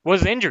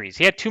was injuries.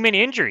 He had too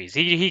many injuries.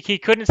 He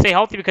couldn't stay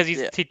healthy because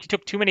Yeah. he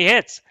took too many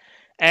hits.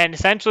 And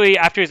essentially,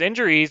 after his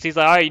injuries, he's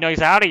like, all right,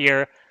 he's out of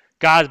here.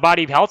 Got his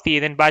body healthy.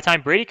 Then by the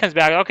time Brady comes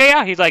back, okay,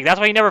 yeah, he's like, that's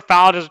why he never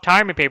filed his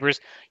retirement papers.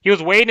 He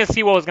was waiting to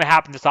see what was going to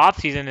happen this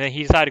offseason, and then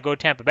he decided to go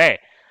to Tampa Bay.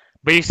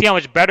 But you see how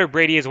much better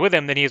Brady is with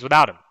him than he is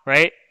without him,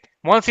 right?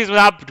 One season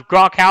without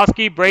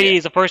Gronkowski, Brady Yeah.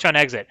 is a first round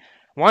exit.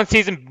 One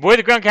season with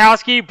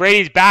Gronkowski,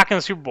 Brady's back in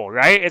the Super Bowl,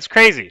 right? It's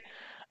crazy.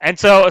 And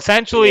so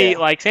essentially, Yeah.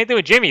 like, same thing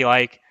with Jimmy,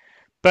 like,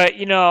 but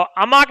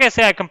I'm not gonna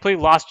say I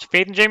completely lost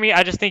faith in Jimmy.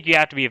 I just think you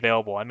have to be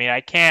available. I mean,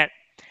 I can't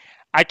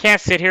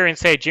sit here and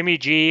say Jimmy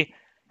G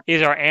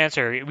is our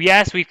answer.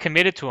 Yes, we've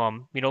committed to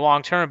him,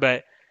 long term,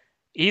 but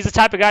he's the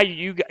type of guy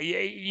you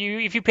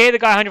if you pay the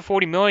guy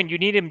 140 million, you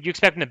need him, you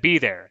expect him to be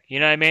there. You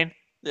know what I mean?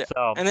 Yeah.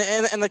 So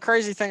And the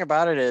crazy thing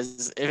about it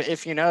is,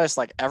 if you notice,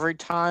 like every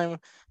time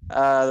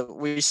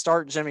we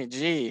start Jimmy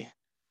G,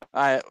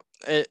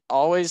 it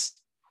always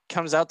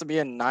comes out to be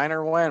a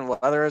Niner win,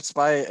 whether it's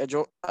by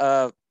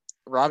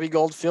Robbie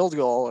Gold field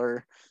goal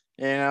or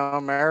a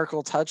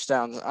miracle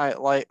touchdowns. I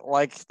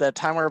like the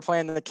time we were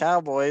playing the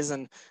Cowboys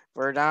and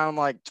we're down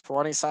like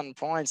 20 something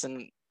points,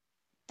 and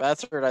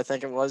Beathard, I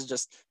think it was,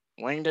 just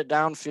winged it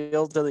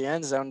downfield to the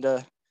end zone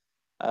to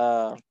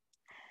uh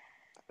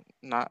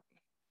not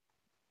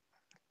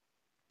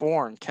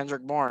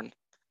Kendrick Bourne.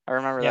 I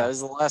remember that. It yeah, was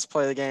the last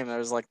play of the game. There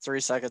was like 3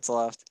 seconds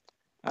left.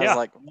 I was yeah.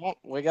 like, well,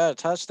 we got a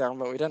touchdown,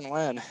 but we didn't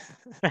win.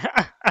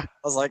 I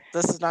was like,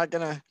 this is not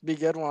gonna be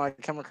good when I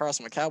come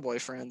across my Cowboy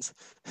friends.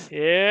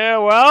 Yeah,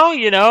 well,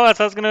 that's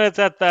what's gonna. It's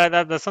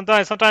that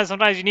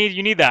sometimes you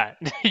need that.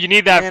 You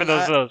need that for And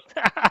those.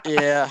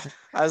 yeah,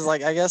 I was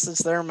like, I guess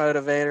it's their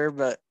motivator,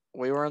 but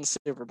we were in the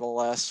Super Bowl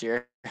last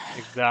year.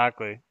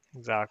 Exactly,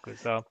 exactly.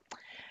 So,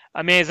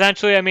 I mean,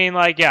 essentially, I mean,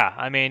 like, yeah,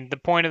 I mean, the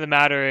point of the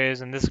matter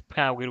is, and this is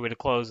kind of a weird way to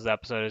close this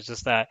episode, is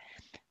just that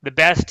the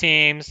best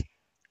teams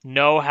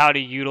know how to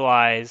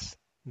utilize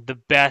the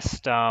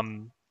best.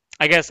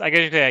 I guess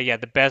yeah,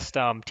 the best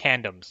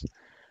tandems.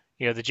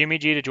 The Jimmy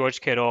G to George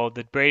Kittle,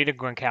 the Brady to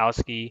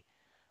Gronkowski.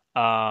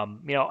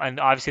 And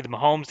obviously the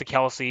Mahomes to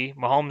Kelsey,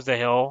 Mahomes to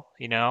Hill.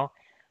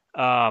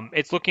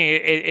 It's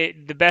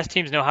looking the best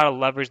teams know how to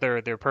leverage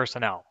their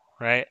personnel,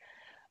 right?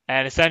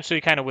 And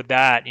essentially, kind of with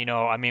that,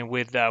 I mean,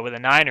 with the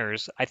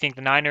Niners, I think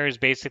the Niners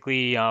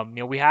basically,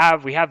 we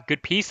have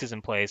good pieces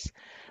in place,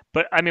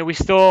 but I mean, we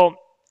still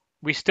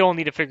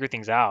need to figure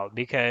things out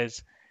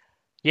because,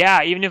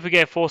 yeah, even if we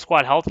get full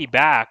squad healthy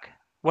back,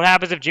 what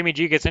happens if Jimmy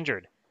G gets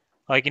injured?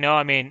 Like,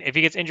 I mean, if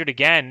he gets injured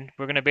again,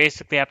 we're gonna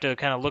basically have to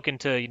kind of look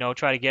into,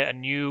 try to get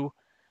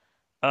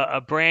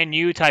a brand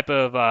new type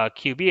of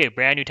QB, a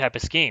brand new type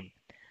of scheme.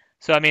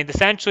 So I mean,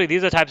 essentially,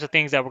 these are the types of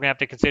things that we're gonna have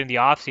to consider in the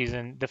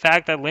offseason. The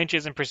fact that Lynch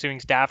isn't pursuing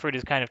Stafford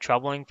is kind of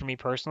troubling for me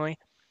personally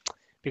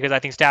because I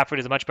think Stafford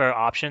is a much better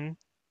option.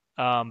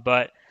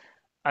 But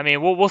I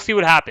mean, we'll see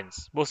what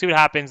happens. We'll see what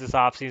happens this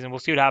offseason. We'll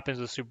see what happens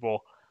with the Super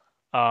Bowl.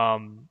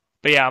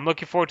 But yeah, I'm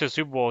looking forward to the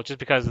Super Bowl just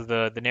because of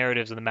the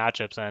narratives and the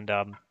matchups, and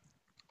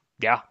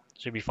yeah,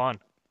 it should be fun.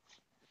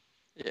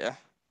 Yeah.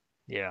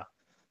 Yeah.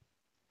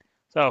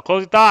 So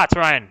closing thoughts,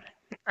 Ryan.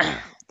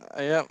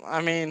 Yeah.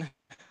 I mean,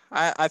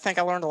 I think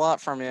I learned a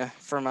lot from you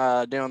from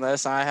doing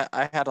this. I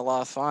had a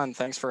lot of fun.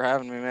 Thanks for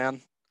having me,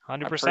 man. I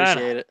 100%.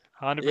 appreciate it.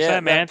 Yeah,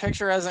 100%, man.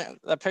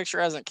 that picture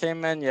hasn't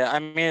came in yet. I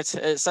mean, it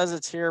says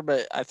it's here,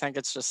 but I think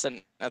it's just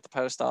sitting at the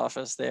post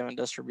office. They haven't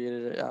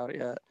distributed it out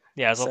yet.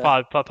 Yeah, so we'll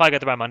So probably get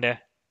there by Monday.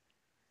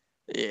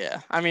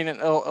 yeah, I mean,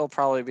 it'll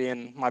probably be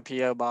in my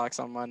PO box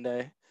on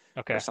Monday or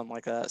Okay. something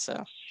like that.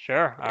 So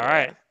Sure. All yeah,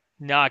 right.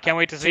 No, I can't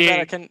wait to too bad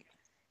I see. can.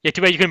 Yeah,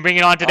 too bad you couldn't bring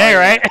it on Oh today, yeah,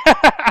 right?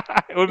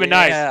 It would have been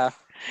nice. yeah,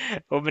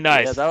 It would have been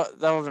yeah. nice. That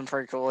would have been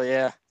pretty cool.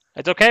 Yeah.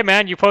 It's okay,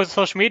 man. You post on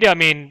social media. I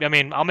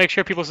mean, I'll make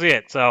sure people see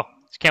it. So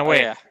just can't Oh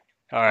wait. yeah.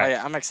 All Oh right.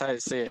 yeah. I'm excited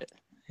to see it.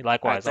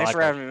 All right. Likewise. Thanks for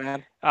Likewise. having me,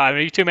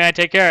 man. You too, man.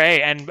 Take care.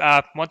 Hey, and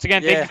once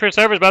again, thank you Yeah. for your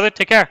service, brother.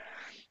 Take care.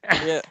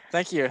 Yeah.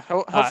 Thank you.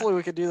 uh, Hopefully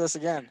we could do this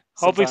again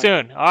hopefully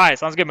sometime. soon. All right.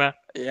 Sounds good, man.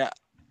 Yeah.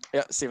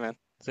 Yeah. See you, man.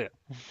 See ya.